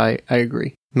circumstance, I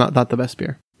agree. Not the best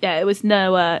beer. Yeah, it was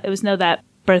no that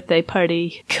birthday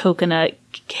party coconut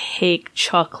cake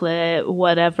chocolate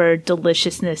whatever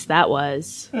deliciousness that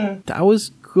was. That was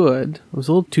good. It was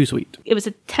a little too sweet. It was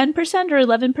a 10% or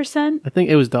 11%. I think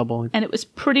it was double. And it was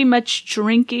pretty much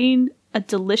drinking a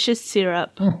delicious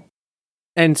syrup.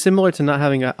 And similar to not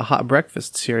having a hot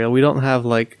breakfast cereal, we don't have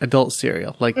like adult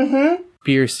cereal, like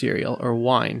beer cereal or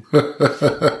wine.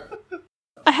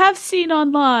 I have seen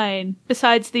online,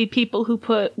 besides the people who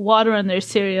put water on their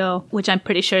cereal, which I'm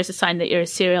pretty sure is a sign that you're a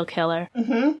serial killer.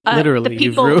 Literally,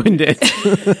 you've ruined it.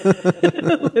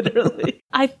 Literally.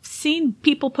 I've seen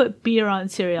people put beer on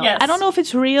cereal. Yes. I don't know if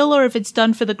it's real or if it's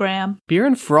done for the gram. Beer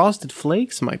and Frosted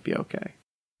Flakes might be okay.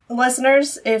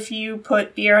 Listeners, if you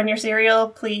put beer on your cereal,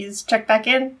 please check back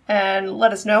in and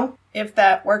let us know if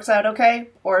that works out okay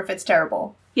or if it's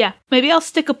terrible. Yeah, maybe I'll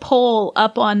stick a poll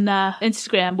up on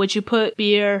Instagram. Would you put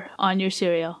beer on your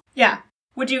cereal? Yeah.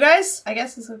 Would you guys? I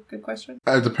guess is a good question.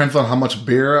 It depends on how much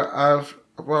beer I've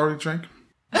already drank.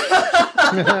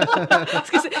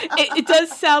 It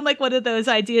does sound like one of those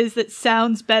ideas that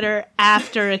sounds better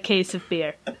after a case of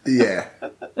beer. Yeah.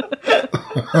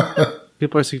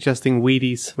 People are suggesting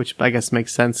Wheaties, which I guess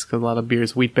makes sense because a lot of beer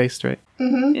is wheat-based, right?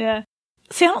 Yeah.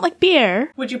 See, I don't like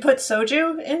beer. Would you put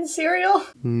soju in cereal?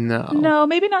 No. No,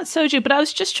 maybe not soju, but I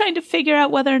was just trying to figure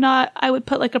out whether or not I would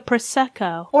put like a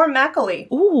Prosecco. Or mackerel?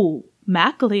 Ooh,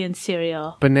 mackerel in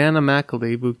cereal. Banana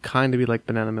mackerel would kind of be like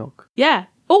banana milk. Yeah.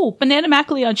 Oh, banana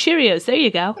mackerel on Cheerios. There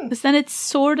you go. Because then it's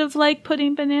sort of like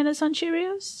putting bananas on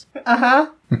Cheerios.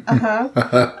 Oh,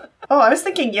 I was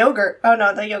thinking yogurt. Oh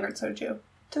no, the yogurt soju.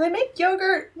 Do they make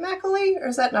yogurt mackerel, or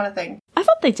is that not a thing? I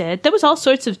thought they did. There was all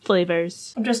sorts of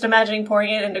flavors. I'm just imagining pouring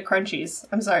it into crunchies.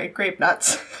 I'm sorry, grape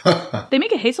nuts. They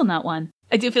make a hazelnut one.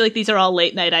 I do feel like these are all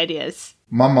late night ideas.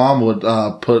 My mom would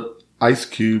put ice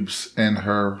cubes in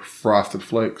her Frosted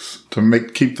Flakes to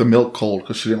keep the milk cold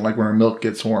because she didn't like when her milk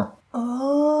gets warm.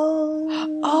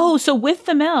 Oh, so with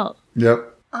the milk.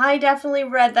 Yep. I definitely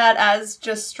read that as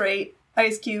just straight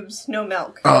ice cubes, no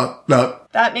milk. No.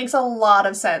 That makes a lot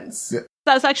of sense. Yeah.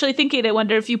 I was actually thinking, I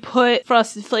wonder if you put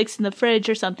Frosted Flakes in the fridge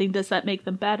or something, does that make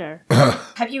them better?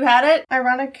 Have you had it?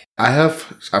 Ironic.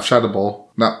 I've tried a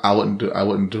bowl. No, I wouldn't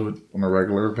do it on a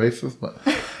regular basis, but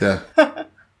yeah.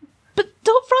 But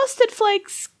don't Frosted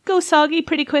Flakes go soggy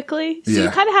pretty quickly? So you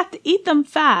Yeah. kind of have to eat them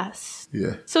fast.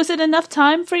 Yeah. So is it enough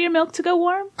time for your milk to go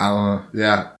warm? I don't know.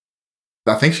 Yeah.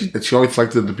 I think she always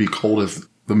liked it to be cold as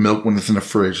the milk when it's in the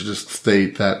fridge. It just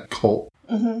stayed that cold.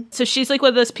 So she's like one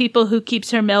of those people who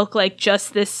keeps her milk like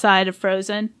just this side of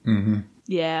frozen. Mm-hmm.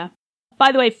 Yeah.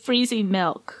 By the way, freezing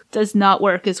milk does not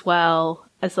work as well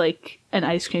as like an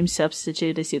ice cream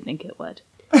substitute as you think it would.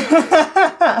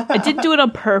 I didn't do it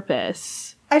on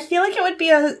purpose. I feel like it would be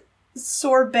a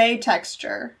sorbet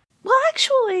texture. Well,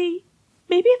 actually,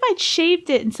 maybe if I'd shaved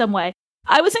it in some way.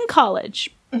 I was in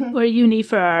college, or uni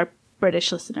for our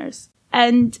British listeners,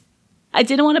 and I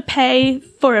didn't want to pay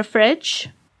for a fridge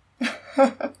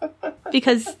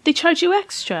because they charge you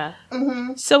extra.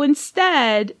 So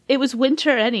instead, it was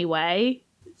winter anyway,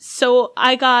 so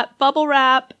I got bubble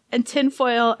wrap and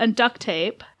tinfoil and duct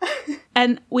tape,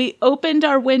 and we opened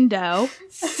our window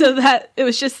so that it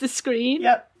was just the screen.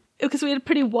 Yep. Because we had a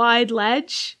pretty wide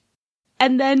ledge.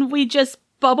 And then we just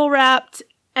bubble wrapped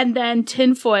and then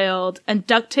tinfoiled and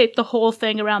duct taped the whole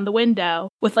thing around the window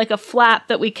with like a flap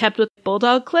that we kept with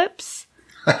bulldog clips.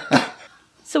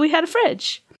 So we had a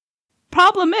fridge.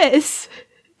 Problem is,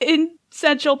 in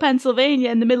central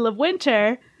Pennsylvania in the middle of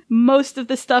winter, most of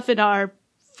the stuff in our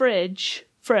fridge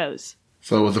froze.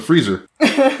 So it was a freezer.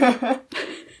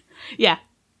 Yeah.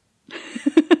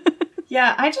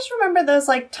 Yeah, I just remember those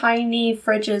like tiny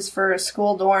fridges for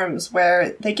school dorms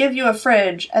where they give you a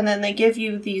fridge and then they give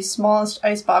you the smallest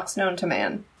icebox known to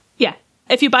man. Yeah.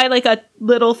 If you buy like a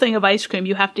little thing of ice cream,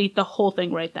 you have to eat the whole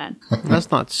thing right then.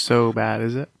 That's not so bad,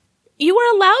 is it? You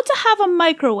were allowed to have a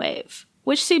microwave,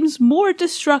 which seems more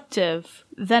destructive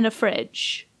than a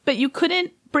fridge. But you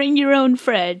couldn't bring your own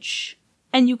fridge,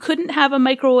 and you couldn't have a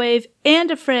microwave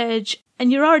and a fridge,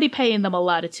 and you're already paying them a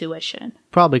lot of tuition.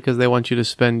 Probably because they want you to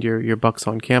spend your bucks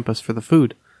on campus for the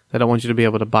food. They don't want you to be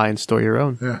able to buy and store your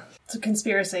own. Yeah. It's a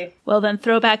conspiracy. Well, then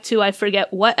throw back to I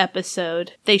forget what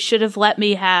episode. They should have let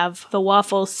me have the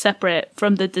waffles separate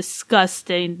from the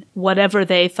disgusting whatever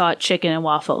they thought chicken and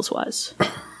waffles was.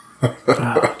 Oh,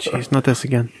 jeez, not this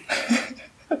again.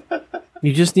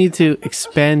 You just need to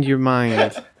expand your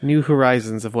mind. New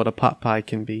horizons of what a pot pie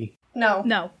can be. No.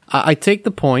 No. I take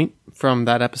the point from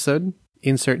that episode.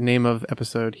 Insert name of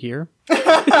episode here.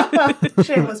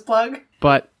 Shameless plug.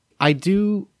 But I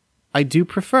do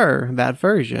prefer that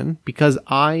version because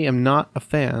I am not a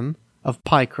fan of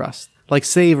pie crust. Like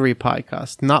savory pie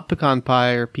crust. Not pecan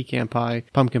pie or pecan pie,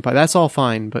 pumpkin pie. That's all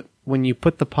fine. But when you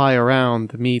put the pie around,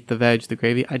 the meat, the veg, the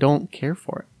gravy, I don't care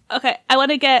for it. Okay, I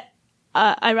want to get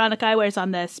Ironic Eyewears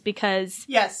on this because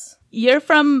Yes. you're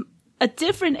from a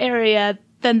different area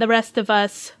than the rest of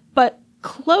us, but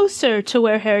closer to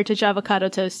where Heritage Avocado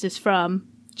Toast is from,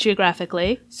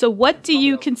 geographically. So what do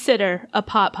you consider a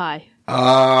pot pie?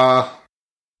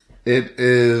 It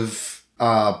is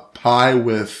pie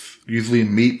with usually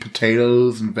meat,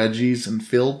 potatoes, and veggies and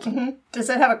filled. Mm-hmm. Does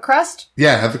it have a crust?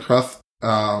 Yeah, it has the crust,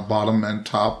 bottom and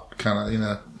top, kind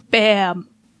of, Bam.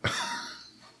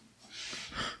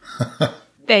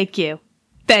 Thank you.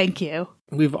 Thank you.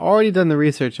 We've already done the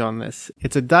research on this.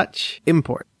 It's a Dutch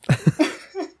import.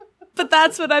 But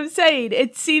that's what I'm saying.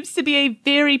 It seems to be a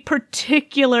very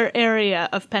particular area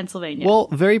of Pennsylvania. Well,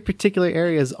 very particular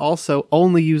areas also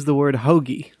only use the word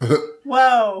hoagie.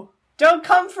 Whoa. Don't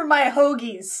come for my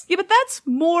hoagies. Yeah, but that's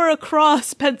more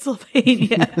across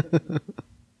Pennsylvania.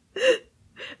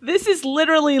 This is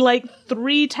literally like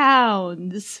 3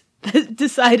 towns that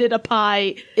decided a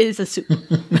pie is a soup.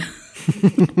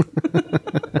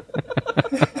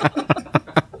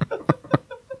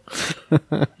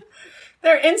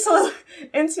 They're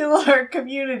insular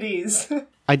communities.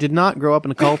 I did not grow up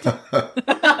in a cult.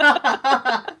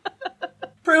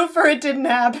 Proof for it didn't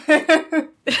happen.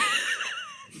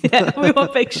 Yeah, we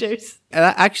want pictures.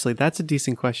 Actually, that's a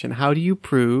decent question. How do you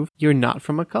prove you're not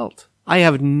from a cult? I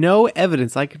have no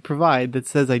evidence I could provide that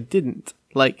says I didn't.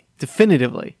 Like,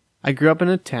 definitively. I grew up in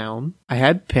a town. I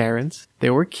had parents.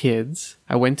 There were kids.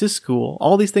 I went to school.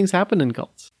 All these things happened in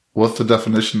cults. What's the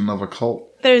definition of a cult?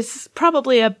 There's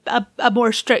probably a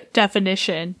more strict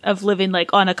definition of living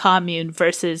like on a commune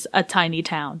versus a tiny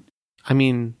town. I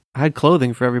mean, I had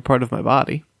clothing for every part of my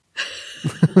body.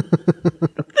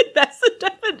 That's the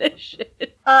definition.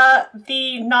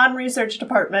 The non-research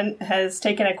department has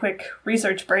taken a quick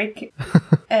research break,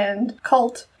 and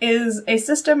cult is a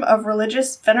system of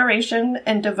religious veneration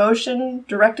and devotion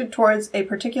directed towards a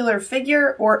particular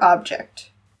figure or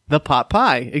object. The pot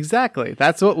pie. Exactly.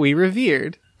 That's what we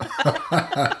revered.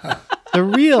 The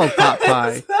real pot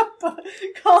pie.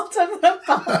 Cult of the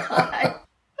pot pie.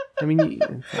 I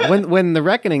mean, when the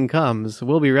reckoning comes,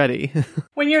 we'll be ready.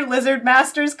 When your lizard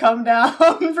masters come down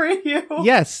for you.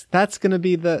 Yes, that's going to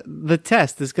be the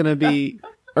test. Is going to be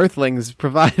Earthlings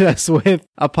provide us with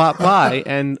a pot pie,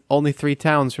 and only 3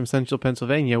 towns from central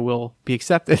Pennsylvania will be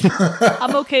accepted.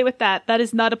 I'm okay with that. That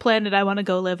is not a planet I want to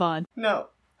go live on. No.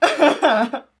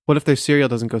 What if their cereal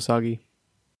doesn't go soggy?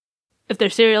 If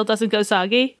their cereal doesn't go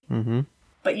soggy? Mm-hmm.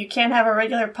 But you can't have a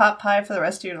regular pot pie for the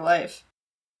rest of your life.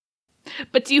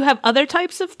 But do you have other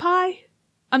types of pie?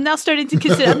 I'm now starting to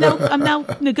consider. I'm now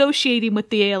negotiating with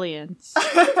the aliens.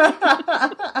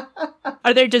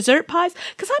 Are there dessert pies?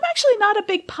 Because I'm actually not a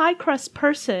big pie crust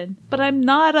person, but I'm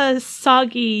not a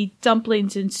soggy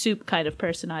dumplings and soup kind of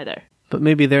person either. But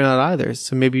maybe they're not either,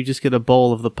 so maybe you just get a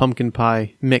bowl of the pumpkin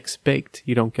pie mix baked.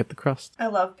 You don't get the crust. I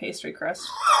love pastry crust.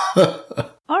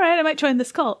 All right, I might join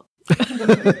this cult.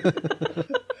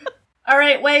 All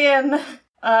right, weigh in.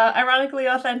 Ironically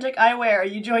authentic eyewear. Are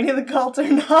you joining the cult or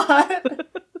not?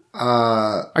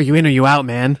 Are you in or you out,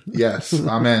 man? Yes,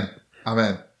 I'm in. I'm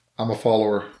a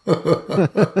follower.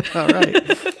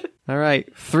 All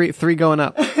right. Three going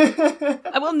up.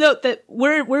 I will note that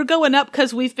we're going up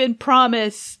because we've been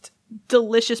promised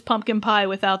delicious pumpkin pie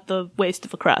without the waste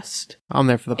of a crust. I'm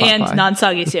there for the pot and pie.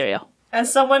 non-soggy cereal.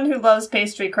 As someone who loves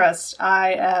pastry crust,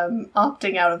 I am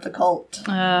opting out of the cult.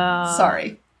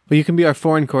 Sorry. Well, you can be our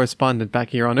foreign correspondent back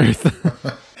here on Earth.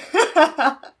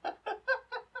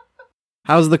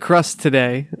 How's the crust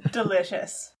today?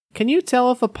 Delicious. Can you tell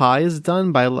if a pie is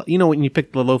done by, when you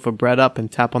pick the loaf of bread up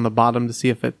and tap on the bottom to see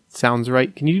if it sounds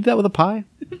right? Can you do that with a pie?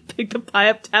 Pick the pie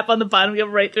up, tap on the bottom, go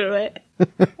right through it.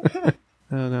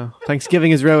 Oh no.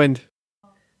 Thanksgiving is ruined.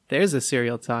 There's a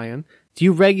cereal tie-in. Do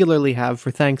you regularly have for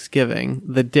Thanksgiving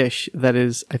the dish that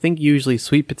is, I think, usually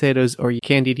sweet potatoes or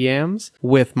candied yams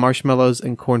with marshmallows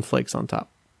and cornflakes on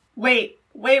top? Wait.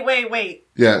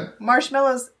 Yeah.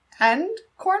 Marshmallows and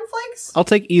cornflakes? I'll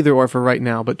take either or for right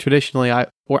now, but traditionally,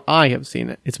 I have seen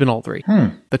it. It's been all three.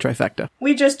 The trifecta.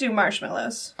 We just do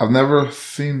marshmallows. I've never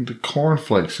seen the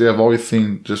cornflakes. Yeah, I've always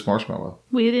seen just marshmallow.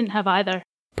 We didn't have either.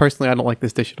 Personally, I don't like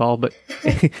this dish at all, but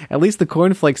at least the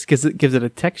cornflakes gives it a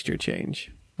texture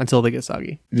change until they get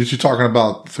soggy. Did you talking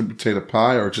about sweet potato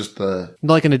pie or just the...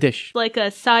 Like in a dish. Like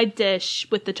a side dish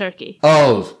with the turkey.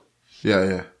 Oh,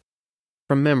 yeah.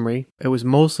 From memory, it was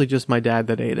mostly just my dad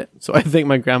that ate it. So I think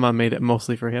my grandma made it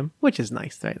mostly for him, which is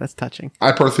nice, right? That's touching.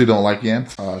 I personally don't like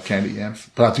yams, candied yams.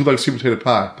 But I do like sweet potato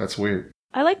pie. That's weird.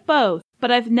 I like both,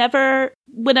 but I've never,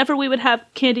 whenever we would have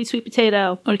candied sweet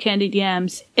potato or candied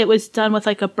yams, it was done with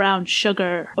like a brown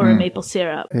sugar or a maple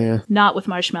syrup. Yeah. Not with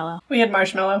marshmallow. We had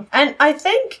marshmallow. And I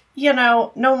think,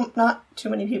 not too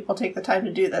many people take the time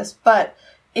to do this, but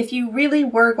if you really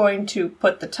were going to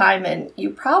put the time in, you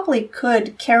probably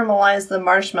could caramelize the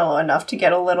marshmallow enough to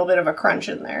get a little bit of a crunch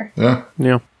in there. Yeah.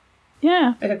 Yeah.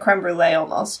 Yeah. Like a creme brulee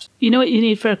almost. You know what you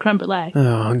need for a creme brulee?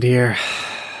 Oh, dear.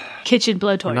 Kitchen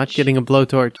blowtorch. We're not getting a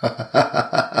blowtorch.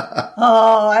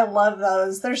 Oh, I love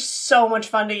those. They're so much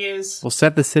fun to use. We'll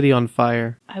set the city on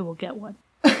fire. I will get one.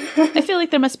 I feel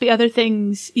like there must be other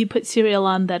things you put cereal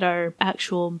on that are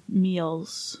actual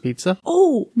meals. Pizza?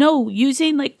 Oh, no,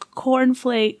 using like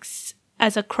cornflakes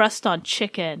as a crust on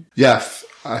chicken. Yes,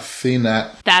 I've seen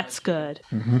that. That's good.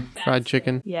 Fried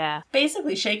chicken? Yeah.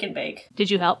 Basically shake and bake.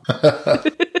 Did you help?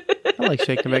 I like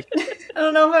shake and bake. I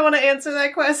don't know if I want to answer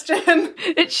that question.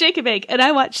 It's shake and bake, and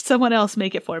I watched someone else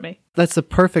make it for me. That's the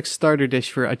perfect starter dish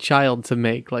for a child to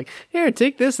make. Like, here,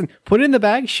 take this and put it in the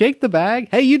bag, shake the bag.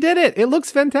 Hey, you did it. It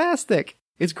looks fantastic.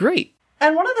 It's great.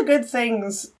 And one of the good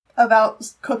things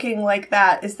about cooking like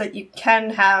that is that you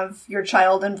can have your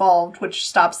child involved, which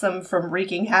stops them from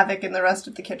wreaking havoc in the rest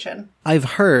of the kitchen.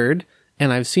 I've heard,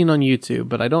 and I've seen on YouTube,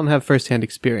 but I don't have firsthand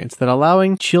experience, that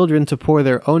allowing children to pour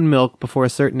their own milk before a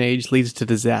certain age leads to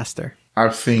disaster.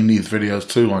 I've seen these videos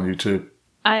too on YouTube.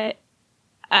 I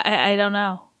don't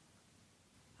know.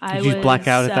 Did you black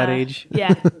out at that age?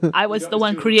 Yeah, I was the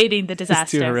one creating the disaster.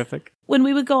 It's too horrific. When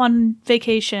we would go on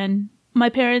vacation, my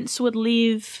parents would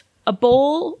leave a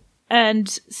bowl and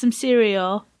some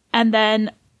cereal and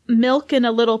then milk in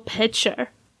a little pitcher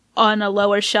on a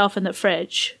lower shelf in the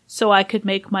fridge so I could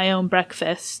make my own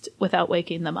breakfast without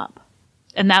waking them up.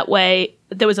 And that way,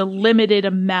 there was a limited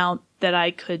amount that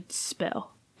I could spill.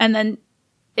 And then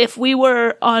if we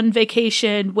were on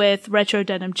vacation with Retro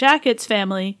Denim Jackets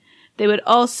family, they would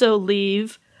also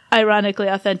leave, ironically,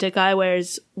 Authentic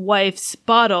Eyewear's wife's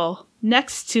bottle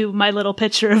next to my little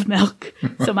pitcher of milk.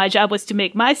 So my job was to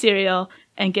make my cereal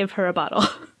and give her a bottle.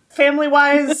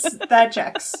 Family-wise, that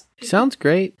checks. Sounds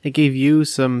great. It gave you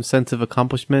some sense of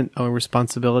accomplishment or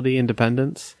responsibility,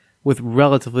 independence, with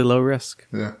relatively low risk.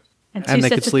 Yeah. And And two they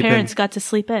could sets of sleep in. parents got to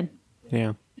sleep in.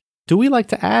 Yeah. Do we like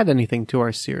to add anything to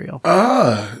our cereal?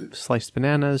 Sliced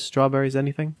bananas, strawberries,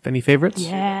 anything? Any favorites?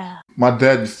 Yeah. My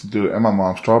dad used to do it, and my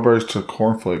mom. Strawberries to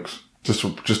cornflakes.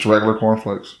 Just regular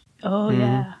cornflakes. Oh,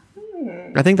 yeah.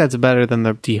 I think that's better than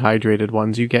the dehydrated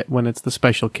ones you get when it's the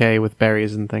Special K with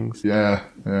berries and things. Yeah.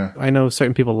 I know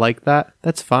certain people like that.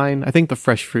 That's fine. I think the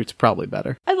fresh fruit's probably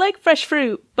better. I like fresh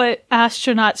fruit, but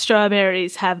astronaut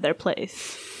strawberries have their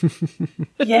place.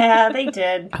 Yeah, they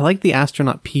did. I like the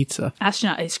astronaut pizza.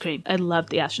 Astronaut ice cream. I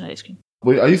love the astronaut ice cream.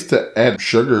 I used to add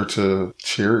sugar to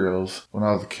Cheerios when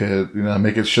I was a kid.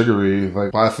 Make it sugary.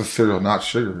 Like, why is the cereal not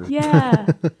sugary? Yeah.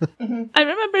 I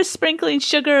remember sprinkling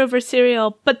sugar over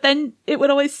cereal, but then it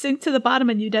would always sink to the bottom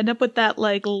and you'd end up with that,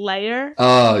 like, layer.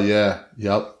 Oh, yeah.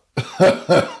 Yep.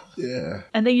 Yeah.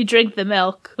 And then you drink the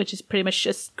milk, which is pretty much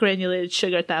just granulated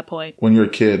sugar at that point. When you're a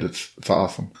kid, it's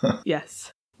awesome.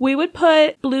 Yes. We would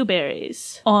put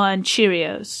blueberries on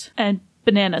Cheerios and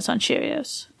bananas on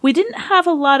Cheerios. We didn't have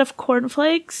a lot of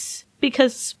cornflakes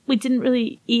because we didn't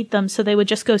really eat them, so they would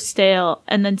just go stale,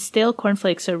 and then stale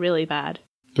cornflakes are really bad.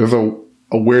 There's a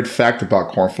weird fact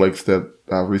about cornflakes that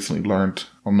I recently learned.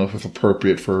 I don't know if it's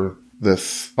appropriate for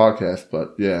this podcast,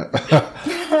 but yeah.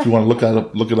 If you want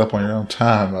to look it up on your own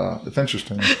time, it's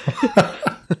interesting.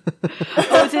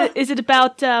 Oh, is it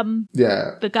about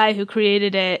Yeah. the guy who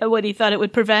created it, what he thought it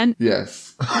would prevent?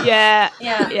 Yes. Yeah.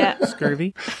 Yeah. Yeah.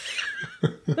 Scurvy?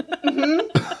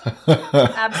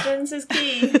 Abstinence is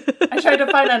key. I tried to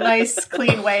find a nice,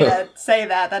 clean way to say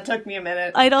that. That took me a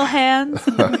minute. Idle hands.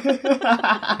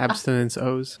 Abstinence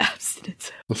O's.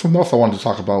 Abstinence. Something else I wanted to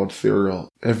talk about with cereal.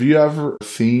 Have you ever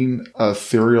seen a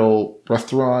cereal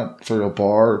restaurant, cereal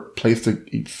bar, place to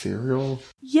eat cereal?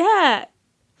 Yeah.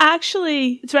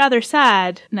 Actually, it's rather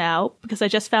sad now because I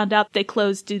just found out they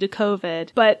closed due to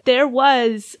COVID. But there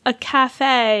was a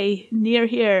cafe near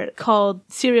here called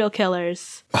Serial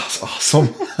Killers. That's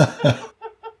awesome.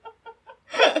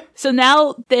 So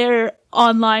now they're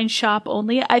online shop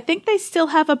only. I think they still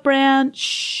have a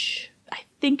branch, I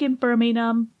think in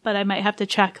Birmingham, but I might have to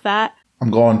check that. I'm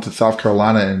going to South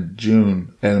Carolina in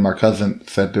June, and my cousin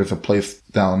said there's a place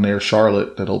down near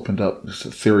Charlotte that opened up. It's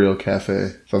a cereal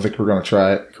cafe. So I think we're going to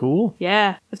try it. Cool.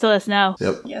 Yeah, have to let us know.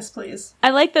 Yep. Yes, please.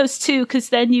 I like those too, because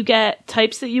then you get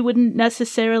types that you wouldn't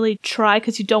necessarily try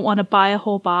because you don't want to buy a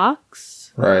whole box.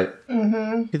 Right.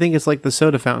 You think it's like the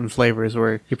soda fountain flavors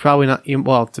where you're probably not,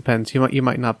 well, it depends. You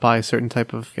might not buy a certain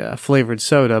type of flavored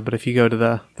soda, but if you go to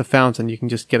the fountain, you can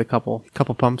just get a couple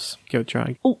pumps, give it a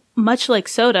try. Oh, much like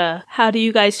soda, how do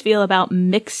you guys feel about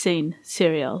mixing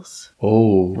cereals?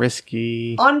 Oh.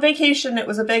 Risky. On vacation, it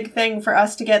was a big thing for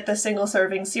us to get the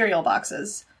single-serving cereal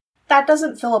boxes. That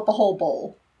doesn't fill up a whole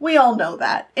bowl. We all know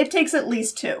that. It takes at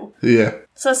least 2. Yeah.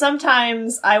 So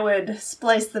sometimes I would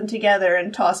splice them together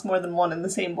and toss more than one in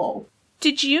the same bowl.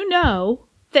 Did you know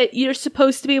that you're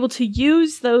supposed to be able to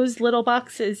use those little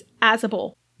boxes as a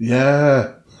bowl?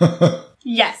 Yeah.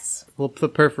 Yes. We'll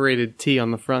put perforated T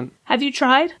on the front. Have you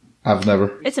tried? I've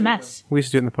never. It's a mess. We used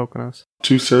to do it in the Poconos.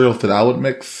 2 cereals that I would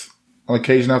mix on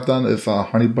occasion I've done is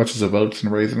Honey Bunches of Oats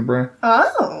and Raisin Bran.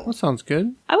 Oh. That sounds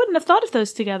good. I wouldn't have thought of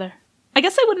those together. I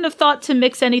guess I wouldn't have thought to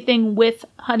mix anything with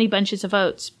Honey Bunches of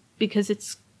Oats because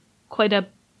it's quite a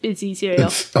busy cereal.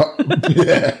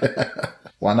 Yeah.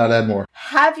 Why not add more?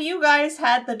 Have you guys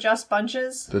had the Just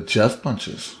Bunches? The Just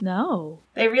Bunches. No.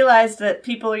 They realized that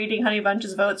people are eating Honey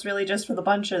Bunches of Oats really just for the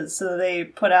bunches, so they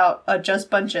put out a Just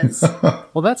Bunches.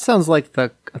 Well, that sounds like I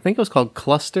think it was called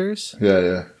Clusters. Yeah.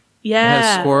 It has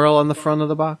Yeah. squirrel on the front of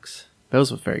the box.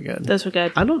 Those were very good. Those were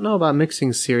good. I don't know about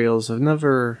mixing cereals. I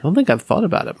don't think I've thought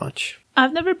about it much.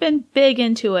 I've never been big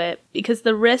into it because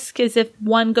the risk is if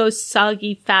one goes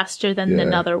soggy faster than Yeah.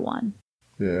 another one.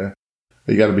 Yeah.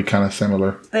 You got to be kind of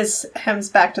similar. This hems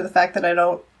back to the fact that I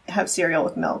don't have cereal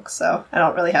with milk, so I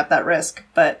don't really have that risk,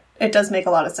 but it does make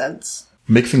a lot of sense.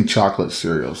 Mixing chocolate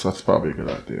cereals, that's probably a good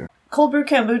idea. Cold brew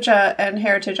kombucha and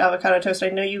heritage avocado toast, I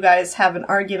know you guys have an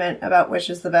argument about which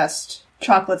is the best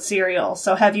chocolate cereal,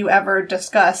 so have you ever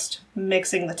discussed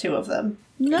mixing the 2 of them?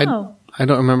 No. I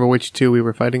don't remember which 2 we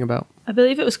were fighting about. I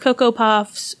believe it was Cocoa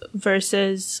Puffs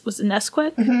versus, was it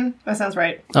Nesquik? That sounds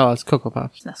right. Oh, it's Cocoa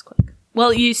Pops. Nesquik.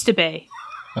 Well, it used to be.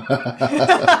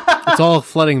 It's all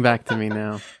flooding back to me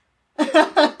now.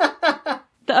 The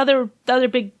other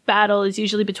big battle is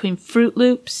usually between Fruit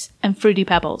Loops and Fruity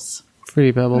Pebbles.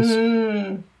 Fruity Pebbles.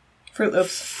 Fruit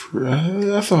Loops.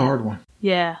 That's a hard one.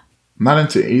 Yeah. Not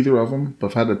into either of them, but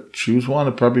if I had to choose one,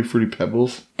 it'd probably be Fruity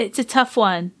Pebbles. It's a tough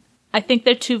one. I think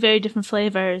they're 2 very different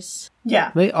flavors.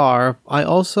 Yeah. They are. I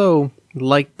also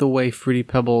like the way Fruity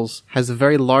Pebbles has a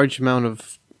very large amount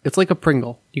of... It's like a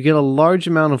Pringle. You get a large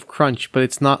amount of crunch, but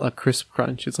it's not a crisp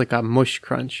crunch. It's like a mush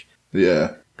crunch.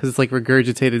 Yeah. Because it's like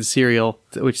regurgitated cereal,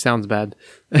 which sounds bad.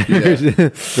 Yeah.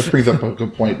 This brings up a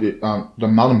good point. The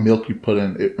amount of milk you put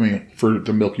in, for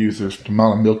the milk users, the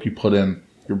amount of milk you put in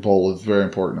your bowl is very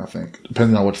important, I think,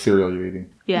 depending on what cereal you're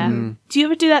eating. Yeah. Do you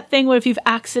ever do that thing where if you've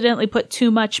accidentally put too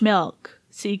much milk,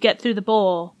 so you get through the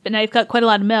bowl, but now you've got quite a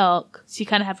lot of milk, so you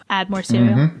kind of have to add more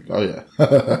cereal? Mm-hmm. Oh,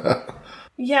 yeah.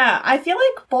 Yeah, I feel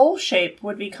like bowl shape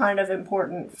would be kind of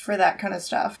important for that kind of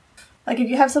stuff. Like, if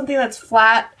you have something that's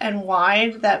flat and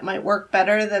wide, that might work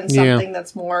better than something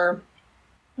that's more,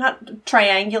 not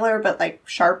triangular, but, like,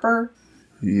 sharper.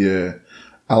 Yeah.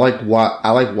 I like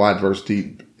wide versus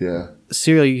deep. Yeah.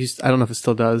 Cereal I don't know if it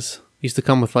still does, used to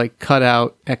come with like cut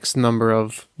out X number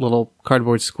of little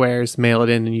cardboard squares, mail it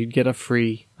in, and you'd get a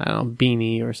free, I don't know,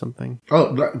 beanie or something.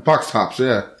 Oh, box tops,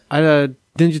 yeah. I had a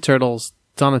Ninja Turtles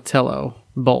Donatello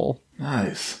bowl.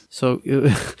 Nice. So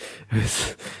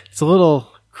it's a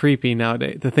little creepy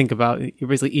nowadays to think about. You're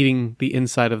basically eating the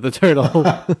inside of the turtle.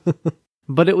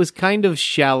 But it was kind of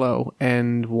shallow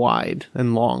and wide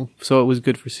and long, so it was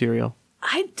good for cereal.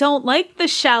 I don't like the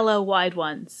shallow, wide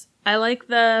ones. I like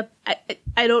I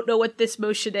don't know what this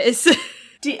motion is.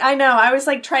 I know, I was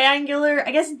like triangular.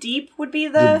 I guess deep would be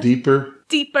The deeper.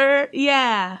 Deeper,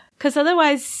 yeah. Because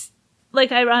otherwise,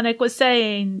 like Ironic was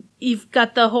saying, you've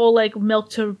got the whole like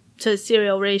milk to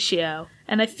cereal ratio.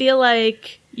 And I feel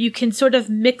like you can sort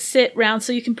of mix it round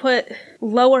so you can put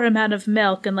lower amount of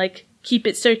milk and like keep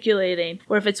it circulating.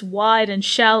 Or if it's wide and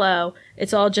shallow,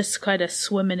 it's all just kind of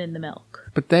swimming in the milk.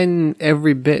 But then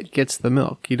every bit gets the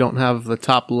milk. You don't have the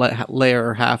top layer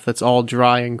or half that's all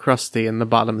dry and crusty and the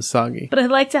bottom is soggy. But I'd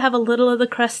like to have a little of the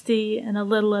crusty and a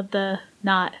little of the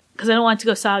not, because I don't want it to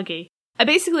go soggy. I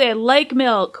like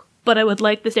milk, but I would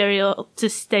like the cereal to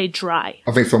stay dry.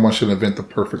 I think someone should invent the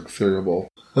perfect cereal bowl.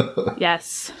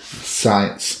 Yes.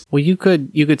 Science. Well, you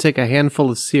could take a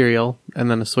handful of cereal and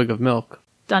then a swig of milk.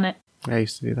 Done it. I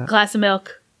used to do that. Glass of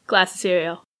milk, glass of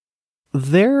cereal.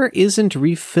 There isn't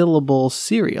refillable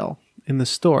cereal in the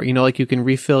store. You know, like you can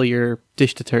refill your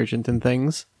dish detergent and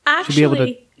things. Should be able to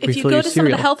Actually, if you refill go your to some of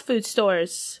cereal. the health food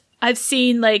stores, I've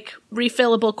seen like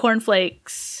refillable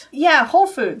cornflakes. Yeah, Whole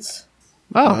Foods.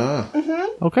 Oh,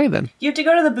 okay then. You have to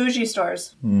go to the bougie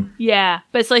stores. Yeah,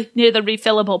 but it's like near the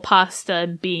refillable pasta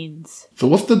and beans. So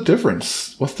what's the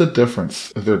difference? What's the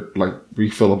difference if they're like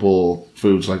refillable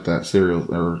foods like that,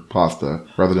 cereal or pasta,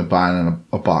 rather than buying in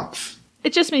a box?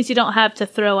 It just means you don't have to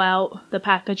throw out the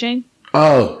packaging.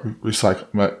 Oh, recycle.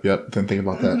 Yep, didn't think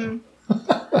about that.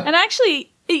 And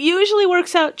actually, it usually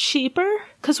works out cheaper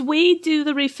because we do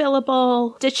the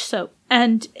refillable dish soap.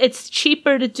 And it's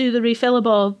cheaper to do the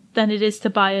refillable than it is to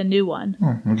buy a new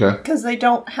one. Okay. Because they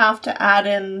don't have to add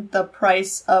in the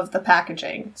price of the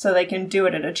packaging, so they can do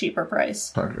it at a cheaper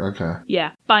price. Okay.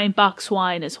 Yeah, buying box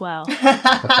wine as well.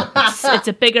 It's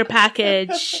a bigger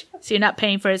package, so you're not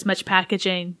paying for as much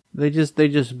packaging. They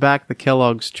just back the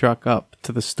Kellogg's truck up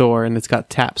to the store, and it's got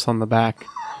taps on the back,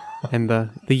 and the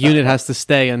unit has to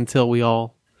stay until we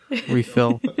all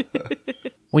refill.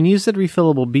 When you said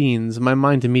refillable beans, my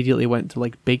mind immediately went to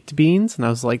like baked beans, and I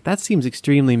was like, that seems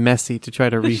extremely messy to try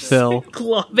to refill.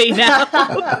 Globbing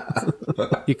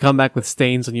out. You come back with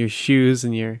stains on your shoes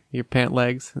and your pant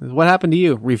legs. What happened to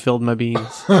you? Refilled my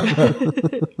beans.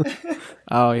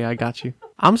 Oh yeah, I got you.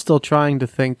 I'm still trying to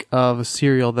think of a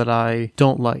cereal that I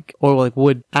don't like or like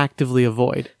would actively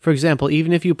avoid. For example,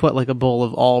 even if you put like a bowl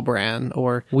of All Bran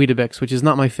or Weetabix, which is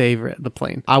not my favorite, the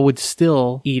plain, I would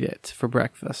still eat it for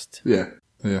breakfast. Yeah.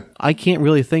 Yeah. I can't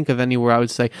really think of anywhere I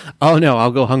would say, oh no, I'll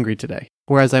go hungry today.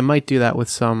 Whereas I might do that with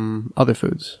some other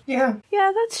foods. Yeah.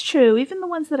 Yeah, that's true. Even the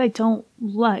ones that I don't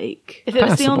like. If it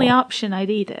was the only Passable. option, I'd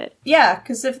eat it. Yeah,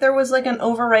 because if there was like an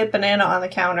overripe banana on the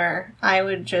counter, I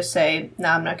would just say, no,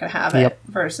 I'm not going to have it, Yep.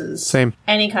 versus Same.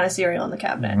 any kind of cereal in the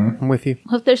cabinet. I'm with you.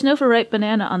 Well, if there's no overripe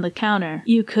banana on the counter,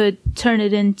 you could turn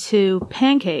it into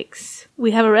pancakes.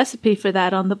 We have a recipe for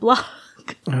that on the blog.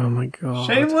 Oh my god.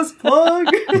 Shameless plug!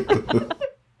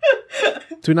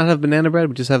 Do we not have banana bread?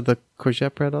 We just have the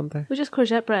courgette bread on there? Which is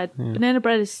courgette bread. Banana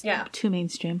bread is Yeah. too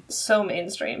mainstream. So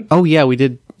mainstream. Oh yeah, we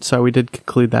did. Sorry, we did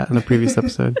conclude that in a previous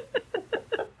episode.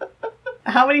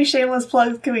 How many shameless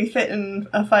plugs can we fit in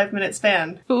a 5-minute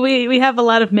span? But we have a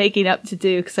lot of making up to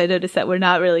do because I noticed that we're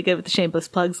not really good with the shameless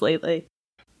plugs lately.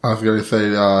 I was going to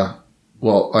say,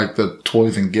 well, like the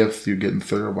toys and gifts you get in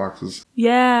cereal boxes.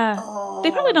 Yeah. They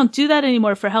probably don't do that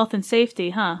anymore for health and safety,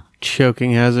 huh?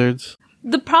 Choking hazards.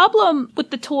 The problem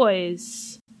with the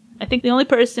toys, I think the only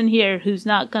person here who's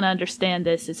not going to understand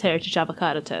this is Heritage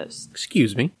Avocado Toast.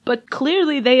 Excuse me. But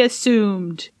clearly they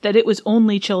assumed that it was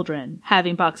only children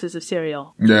having boxes of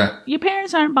cereal. Yeah. Your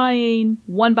parents aren't buying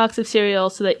one box of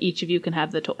cereal so that each of you can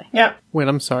have the toy. Yeah. Wait,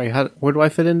 I'm sorry. Where do I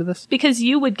fit into this? Because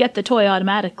you would get the toy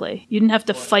automatically. You didn't have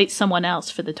to fight someone else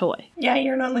for the toy. Yeah,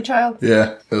 you're an only child.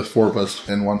 Yeah. There's 4 of us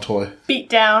in one toy. Beat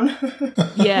down.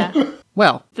 Yeah.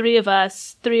 Well, 3 of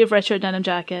us, 3 of retro denim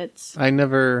jackets. I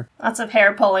never... Lots of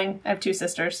hair pulling. I have 2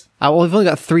 sisters. well, we've only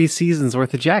got 3 seasons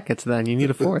worth of jackets then. You need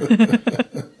a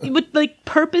 4th. You would like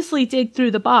purposely dig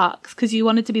through the box because you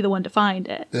wanted to be the one to find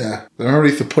it. Yeah. I remember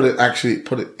you used to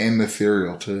put it in the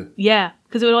cereal too. Yeah,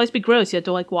 because it would always be gross. You had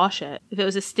to like wash it if it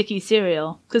was a sticky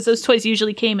cereal. Because those toys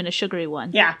usually came in a sugary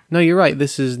one. Yeah. No, you're right.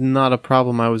 This is not a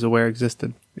problem I was aware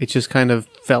existed. It just kind of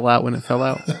fell out when it fell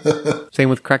out. Same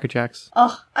with Cracker Jacks.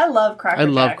 Oh, I love Cracker I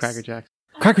Jacks. love Cracker Jacks.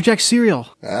 Cracker Jack cereal.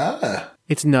 Ah.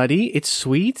 It's nutty. It's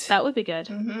sweet. That would be good.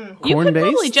 You could Corn-based?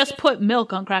 probably just put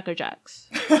milk on Cracker Jacks.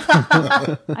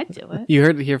 I'd do it. You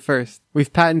heard it here first.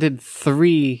 We've patented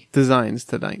 3 designs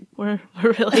tonight. We're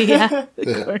really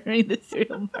cornering the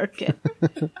cereal market.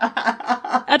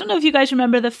 I don't know if you guys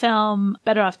remember the film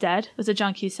Better Off Dead. Was it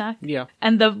John Cusack? Yeah.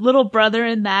 And the little brother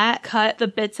in that cut the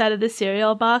bits out of the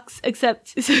cereal box,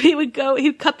 except so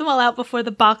he'd cut them all out before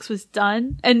the box was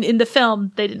done. And in the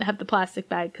film, they didn't have the plastic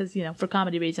bag because, for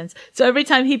comedy reasons. So every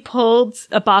time he pulled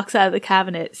a box out of the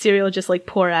cabinet, cereal would just like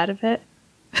pour out of it.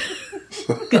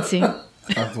 Good scene. I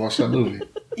have to watch that movie.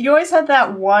 You always had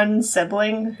that one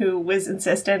sibling who was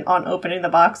insistent on opening the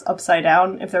box upside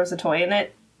down if there was a toy in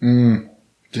it.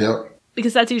 Yep.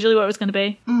 Because that's usually what it was going to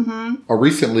be.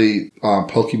 Recently,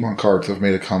 Pokemon cards have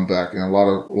made a comeback, and a lot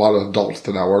of adults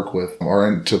that I work with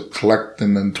are into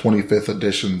collecting them 25th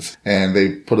editions, and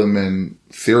they put them in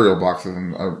cereal boxes.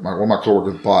 And one of my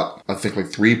coworkers bought, I think, like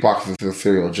 3 boxes of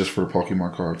cereal just for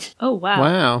Pokemon cards. Oh, wow.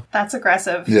 Wow. That's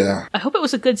aggressive. Yeah, I hope it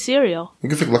was a good cereal. I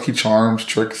think it's like Lucky Charms,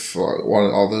 Tricks,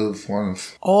 all those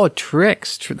ones. Oh,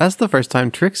 Trix. That's the first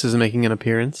time Trix is making an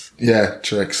appearance. Yeah,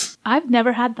 Tricks. I've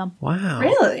never had them. Wow.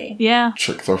 Really? Yeah.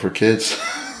 Tricks are for kids.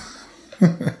 You've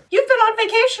been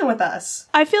vacation with us.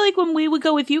 I feel like when we would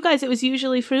go with you guys, it was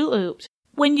usually Fruit Loops.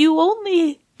 When you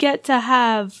only get to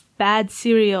have bad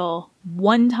cereal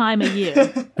one time a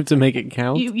year. To make it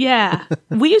count. Yeah.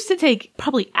 We used to take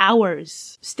probably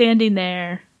hours standing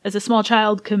there as a small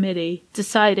child committee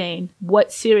deciding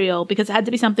what cereal, because it had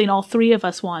to be something all three of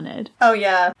us wanted. Oh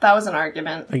yeah, that was an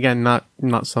argument. Again,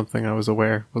 not something I was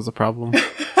aware was a problem.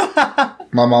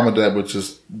 My mom and dad would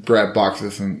just grab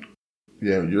boxes and,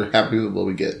 yeah, you're happy with what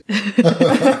we get.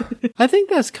 I think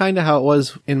that's kind of how it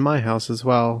was in my house as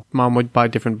well. Mom would buy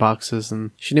different boxes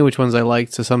and she knew which ones I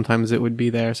liked, so sometimes it would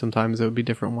be there, sometimes it would be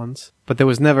different ones. But there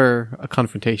was never a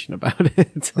confrontation about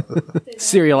it.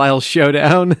 Cereal aisle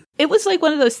showdown. It was like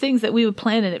one of those things that we would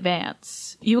plan in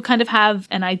advance. You would kind of have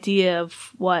an idea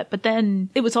of what, but then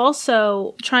it was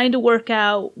also trying to work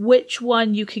out which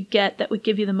one you could get that would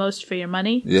give you the most for your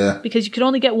money. Yeah. Because you could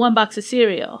only get one box of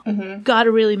cereal. Got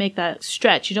to really make that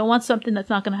stretch. You don't want something that's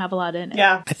not going to have a lot in it.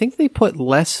 Yeah. I think they put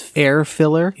less air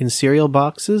filler in cereal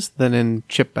boxes than in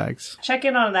chip bags. Check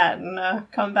in on that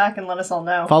and come back and let us all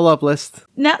know. Follow-up list.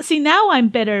 Now I'm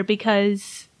bitter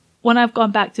because when I've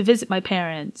gone back to visit my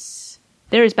parents,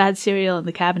 there is bad cereal in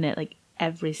the cabinet like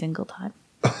every single time.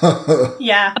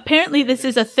 Yeah. Apparently this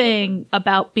is a thing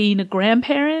about being a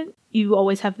grandparent. You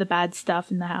always have the bad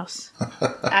stuff in the house.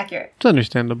 Accurate. It's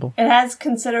understandable. It has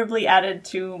considerably added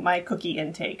to my cookie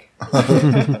intake.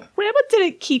 Grandma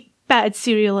didn't keep bad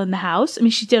cereal in the house. I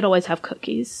mean, she did always have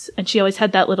cookies, and she always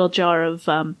had that little jar of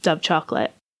Dove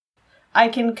chocolate. I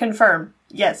can confirm,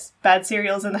 yes, bad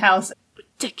cereal's in the house.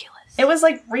 Ridiculous. It was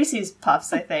like Reese's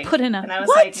Puffs, I think. Put in a- And I was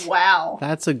What? like, wow.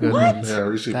 That's a good What? one. Yeah,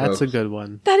 Reese's That's a Puffs. good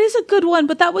one. That is a good one,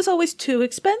 but that was always too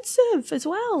expensive as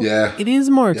well. Yeah. It is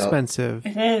more Yup. expensive.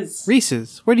 It is.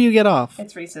 Reese's, where do you get off?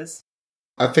 It's Reese's.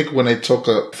 I think when they took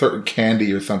a certain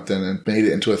candy or something and made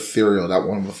it into a cereal, that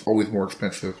one was always more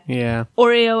expensive. Yeah.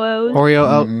 Oreo O's. Oreo,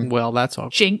 oh, well, that's all.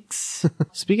 Jinx.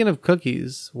 Speaking of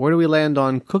cookies, where do we land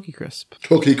on Cookie Crisp?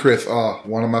 Cookie Crisp,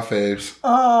 one of my faves.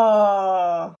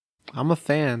 Oh. I'm a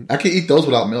fan. I can eat those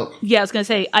without milk. Yeah, I was going to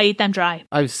say, I eat them dry.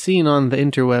 I've seen on the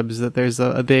interwebs that there's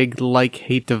a big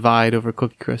like-hate divide over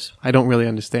Cookie Crisp. I don't really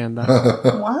understand that.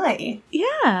 Why?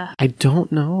 Yeah. I don't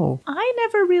know. I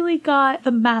never really got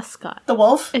the mascot. The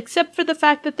wolf? Except for the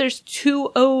fact that there's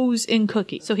 2 O's in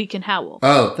Cookie, so he can howl.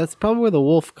 Oh, That's probably where the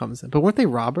wolf comes in. But weren't they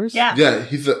robbers? Yeah. yeah,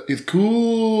 he's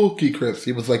Cookie Crisp.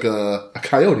 He was like a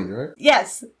coyote, right?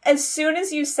 Yes. As soon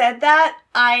as you said that,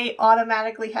 I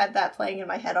automatically had that playing in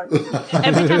my head on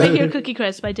Every time I hear Cookie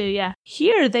Crisp, I do, yeah.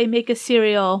 Here, they make a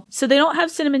cereal. So they don't have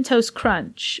Cinnamon Toast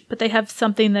Crunch, but they have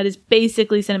something that is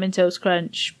basically Cinnamon Toast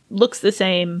Crunch. Looks the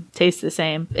same, tastes the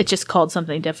same. It's just called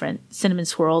something different. Cinnamon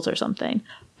Swirls or something.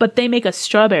 But they make a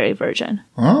strawberry version.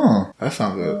 Oh, that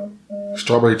sounds good.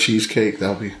 Strawberry cheesecake, that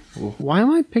would be cool. Why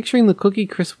am I picturing the Cookie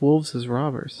Crisp wolves as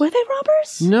robbers? Were they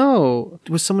robbers? No.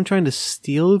 Was someone trying to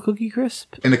steal the Cookie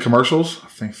Crisp? In the commercials? I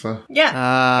think so.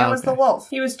 Yeah. It was okay. the wolf.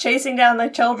 He was chasing down the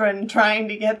children trying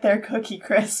to get their Cookie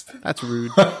Crisp. That's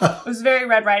rude. It was very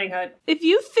Red Riding Hood. If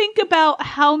you think about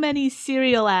how many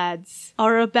cereal ads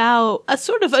are about a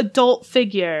sort of adult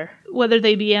figure, whether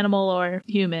they be animal or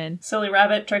human, Silly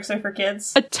Rabbit, Tricks Are for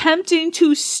Kids. attempting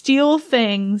to steal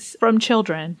things from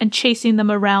children and chasing them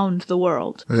around the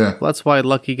world. Yeah. Well, that's why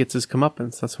Lucky gets his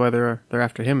comeuppance. That's why they're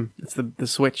after him. It's the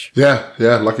switch. Yeah,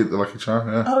 Lucky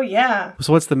Charm, yeah. Oh, yeah.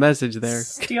 So what's the message there?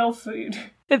 Steal food.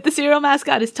 If the cereal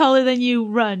mascot is taller than you,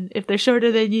 run. If they're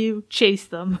shorter than you, chase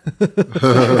them.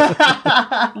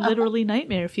 Literally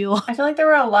nightmare fuel. I feel like there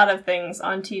were a lot of things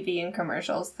on TV and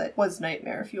commercials that was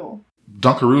nightmare fuel.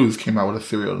 Dunkaroos came out with a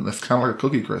cereal, and it's kind of like a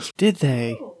Cookie Crisp. Did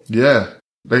they? Yeah.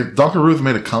 Dunkaroos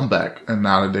made a comeback, and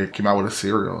now that they came out with a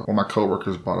cereal, one of my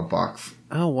coworkers bought a box.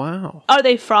 Oh, wow. Are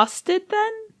they frosted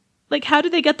then? Like, how do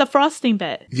they get the frosting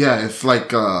bit? Yeah, it's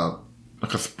like a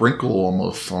sprinkle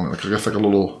almost on it. Like, I guess like a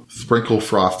little sprinkle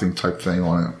frosting type thing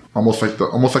on it. Almost like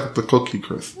the Cookie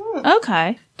Crisp.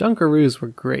 Okay. Dunkaroos were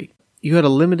great. You had a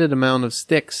limited amount of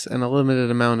sticks and a limited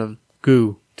amount of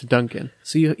goo to dunk in.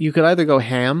 So you could either go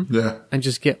ham Yeah. and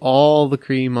just get all the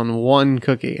cream on one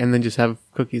cookie and then just have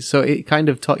cookies. So it kind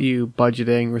of taught you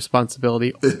budgeting,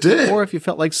 responsibility. It did. Or if you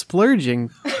felt like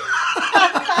splurging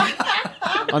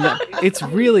on that. It's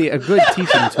really a good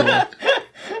teaching tool.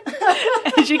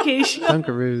 Education.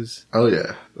 Dunkaroos. Oh,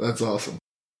 yeah. That's awesome.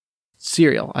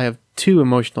 Cereal. I have 2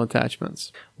 emotional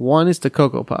attachments. One is to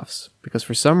Cocoa Puffs, because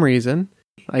for some reason,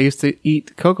 I used to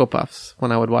eat Cocoa Puffs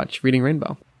when I would watch Reading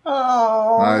Rainbow.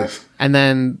 Oh. Nice. And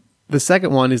then the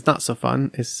second one is not so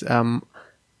fun. Is I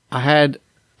had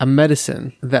a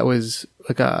medicine that was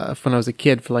like when I was a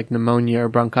kid for like pneumonia or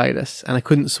bronchitis, and I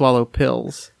couldn't swallow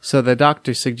pills. So the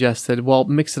doctor suggested, well,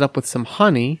 mix it up with some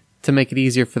honey to make it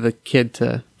easier for the kid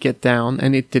to get down,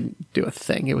 and it didn't do a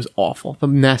thing. It was awful. The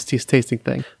nastiest tasting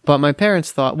thing. But my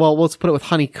parents thought, well, let's put it with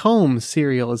honeycomb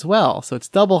cereal as well. So it's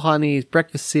double honey,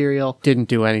 breakfast cereal. Didn't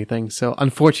do anything. So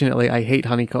unfortunately, I hate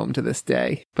honeycomb to this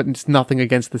day. But it's nothing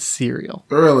against the cereal.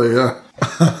 Really, yeah.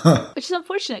 Which is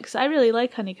unfortunate because I really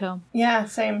like honeycomb. Yeah,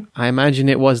 same. I imagine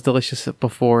it was delicious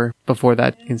before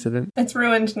that incident. It's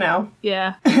ruined now.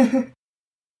 Yeah.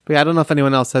 But yeah, I don't know if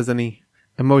anyone else has any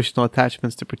emotional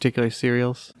attachments to particular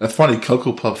cereals. That's funny.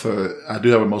 Cocoa Puffs, I do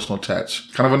have emotional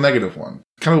attach. Kind of a negative one.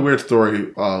 Kind of a weird story.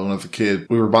 When I was a kid,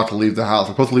 we were about to leave the house. We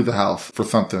were supposed to leave the house for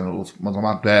something. It was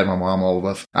my dad, my mom, all of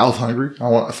us. I was hungry. So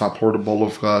I poured a bowl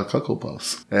of Cocoa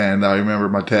Puffs. And I remember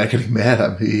my dad getting mad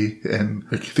at me. And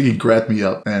I think he grabbed me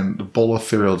up. And the bowl of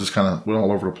cereal just kind of went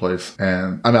all over the place.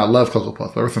 And I mean, I love Cocoa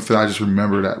Puffs. Ever since then, I just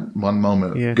remember that one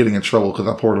moment of getting in trouble because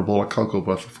I poured a bowl of Cocoa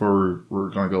Puffs before we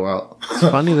were going to go out. It's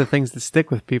funny the things that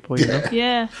stick with people, you know?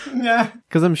 Yeah. Yeah.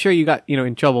 Because I'm sure you got,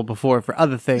 in trouble before for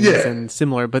other things and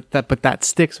similar, but that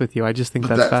sticks with you. I just think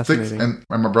that's fascinating. And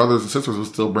my brothers and sisters will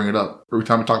still bring it up every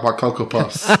time we talk about Cocoa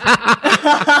Puffs.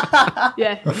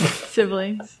 Yeah.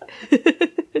 Siblings.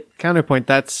 Counterpoint,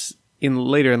 that's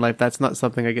later in life, that's not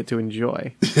something I get to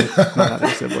enjoy. Not having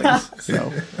siblings.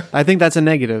 So I think that's a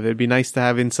negative. It'd be nice to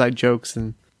have inside jokes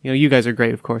and, you guys are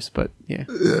great, of course, but yeah.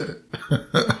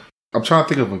 I'm trying to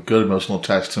think of a good emotional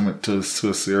attachment to a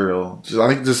cereal. I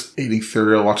think just eating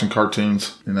cereal, watching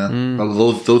cartoons,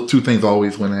 those two things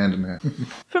always went hand in hand.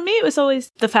 For me, it was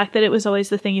always the fact that it was always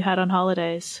the thing you had on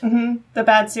holidays. Mm-hmm. The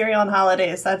bad cereal on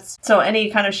holidays. So any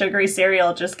kind of sugary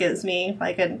cereal just gives me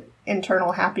like an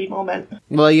internal happy moment.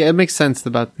 Well, yeah, it makes sense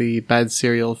about the bad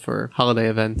cereal for holiday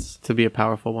events to be a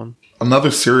powerful one. Another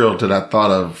cereal that I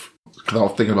thought of, because I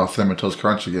was thinking about Cinnamon Toast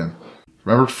Crunch again.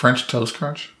 Remember French Toast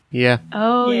Crunch? Yeah.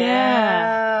 Oh,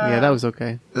 yeah. Yeah, that was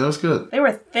okay. It was good. They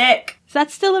were thick. Is that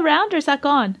still around or is that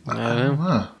gone? I don't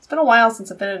know. It's been a while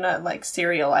since I've been in a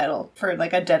cereal aisle for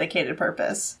a dedicated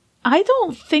purpose. I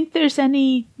don't think there's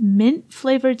any mint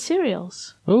flavored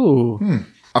cereals. Ooh.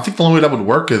 I think the only way that would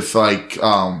work is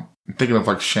I'm thinking of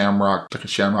like a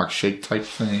Shamrock Shake type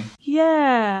thing.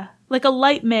 Yeah. Like a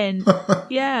light mint.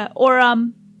 Yeah. Or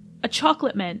a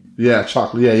chocolate mint. Yeah,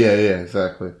 chocolate. Yeah,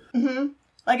 exactly. Mm-hmm.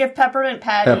 Like if Peppermint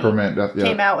Patty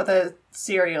came out with a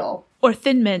cereal. Or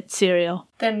Thin Mint cereal.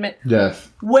 Thin Mint. Yes.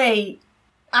 Wait.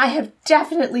 I have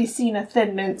definitely seen a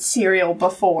Thin Mint cereal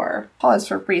before. Pause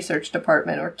for research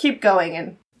department or keep going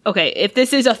and... Okay, if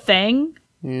this is a thing,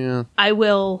 yeah, I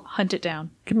will hunt it down.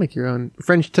 You can make your own.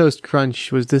 French Toast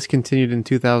Crunch was discontinued in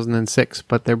 2006,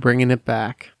 but they're bringing it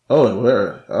back. Oh,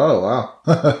 where? Oh,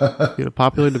 wow. Due to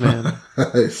popular demand.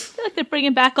 Nice. I feel like they're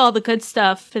bringing back all the good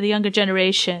stuff for the younger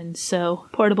generation, so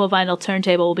Portable Vinyl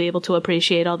Turntable will be able to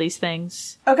appreciate all these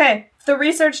things. Okay, the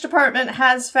research department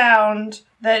has found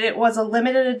that it was a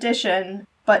limited edition,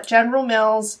 but General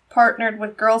Mills partnered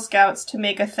with Girl Scouts to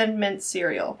make a Thin Mint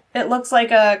cereal. It looks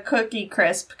like a Cookie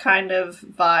Crisp kind of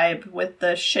vibe with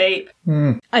the shape.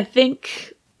 I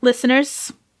think,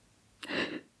 listeners,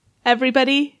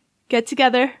 everybody get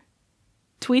together,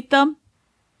 tweet them,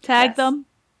 tag them.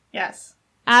 Yes.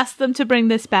 Ask them to bring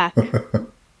this back.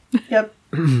 Yep.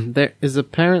 There is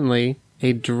apparently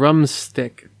a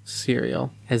drumstick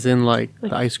cereal, as in like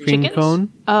the ice cream chickens?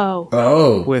 cone.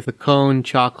 Oh. With a cone,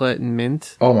 chocolate, and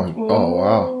mint. Oh,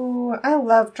 wow. Ooh, I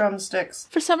love drumsticks.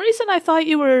 For some reason, I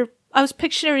was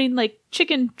picturing like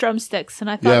chicken drumsticks, and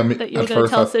I thought that you were going to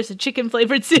tell us there's a chicken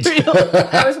flavored cereal.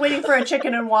 I was waiting for a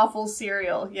chicken and waffles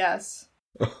cereal, yes.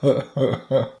 There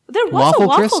was Waffle a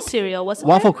waffle Crisp? cereal, wasn't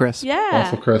Waffle there? Crisp. Yeah.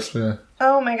 Waffle Crisp, yeah.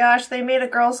 Oh my gosh, they made a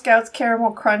Girl Scouts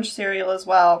Caramel Crunch cereal as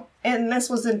well. And this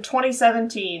was in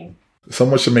 2017.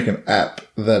 Someone should make an app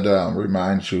that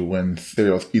reminds you when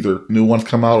cereals, either new ones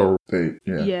come out or they,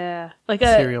 Yeah. Like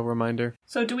Cereal reminder.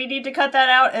 So do we need to cut that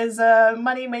out as a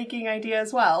money-making idea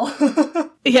as well?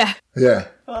 Yeah. Yeah.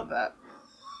 I love that.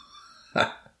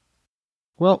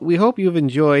 Well, we hope you've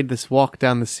enjoyed this walk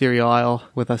down the cereal aisle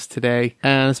with us today,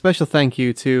 and a special thank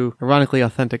you to Ironically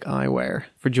Authentic Eyewear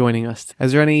for joining us.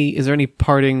 Is there any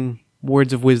parting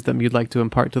words of wisdom you'd like to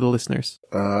impart to the listeners?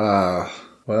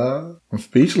 Well, I'm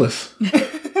speechless.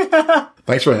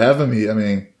 Thanks for having me. I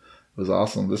mean, it was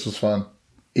awesome. This was fun.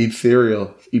 Eat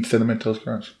cereal. Eat Cinnamon Toast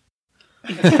Crunch.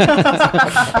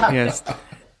 Yes.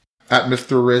 At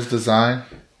Mr. Riz Design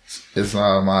is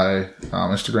my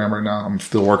Instagram right now. I'm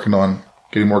still working on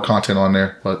getting more content on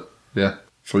there, but yeah,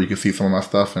 so you can see some of my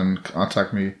stuff and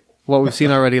contact me. What we've seen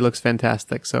already looks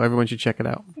fantastic, so everyone should check it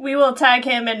out. We will tag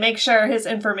him and make sure his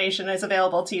information is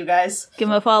available to you guys. Give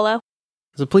him a follow.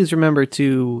 So please remember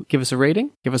to give us a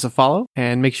rating, give us a follow,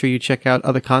 and make sure you check out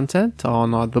other content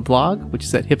on the blog, which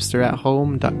is at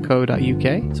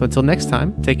hipsterathome.co.uk. So until next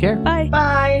time, take care. Bye.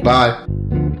 Bye. Bye.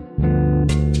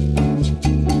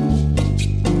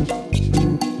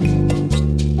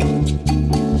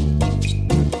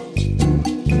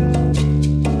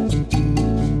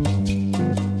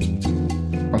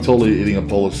 I'm totally eating a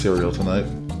bowl of cereal tonight.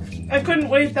 I couldn't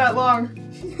wait that long.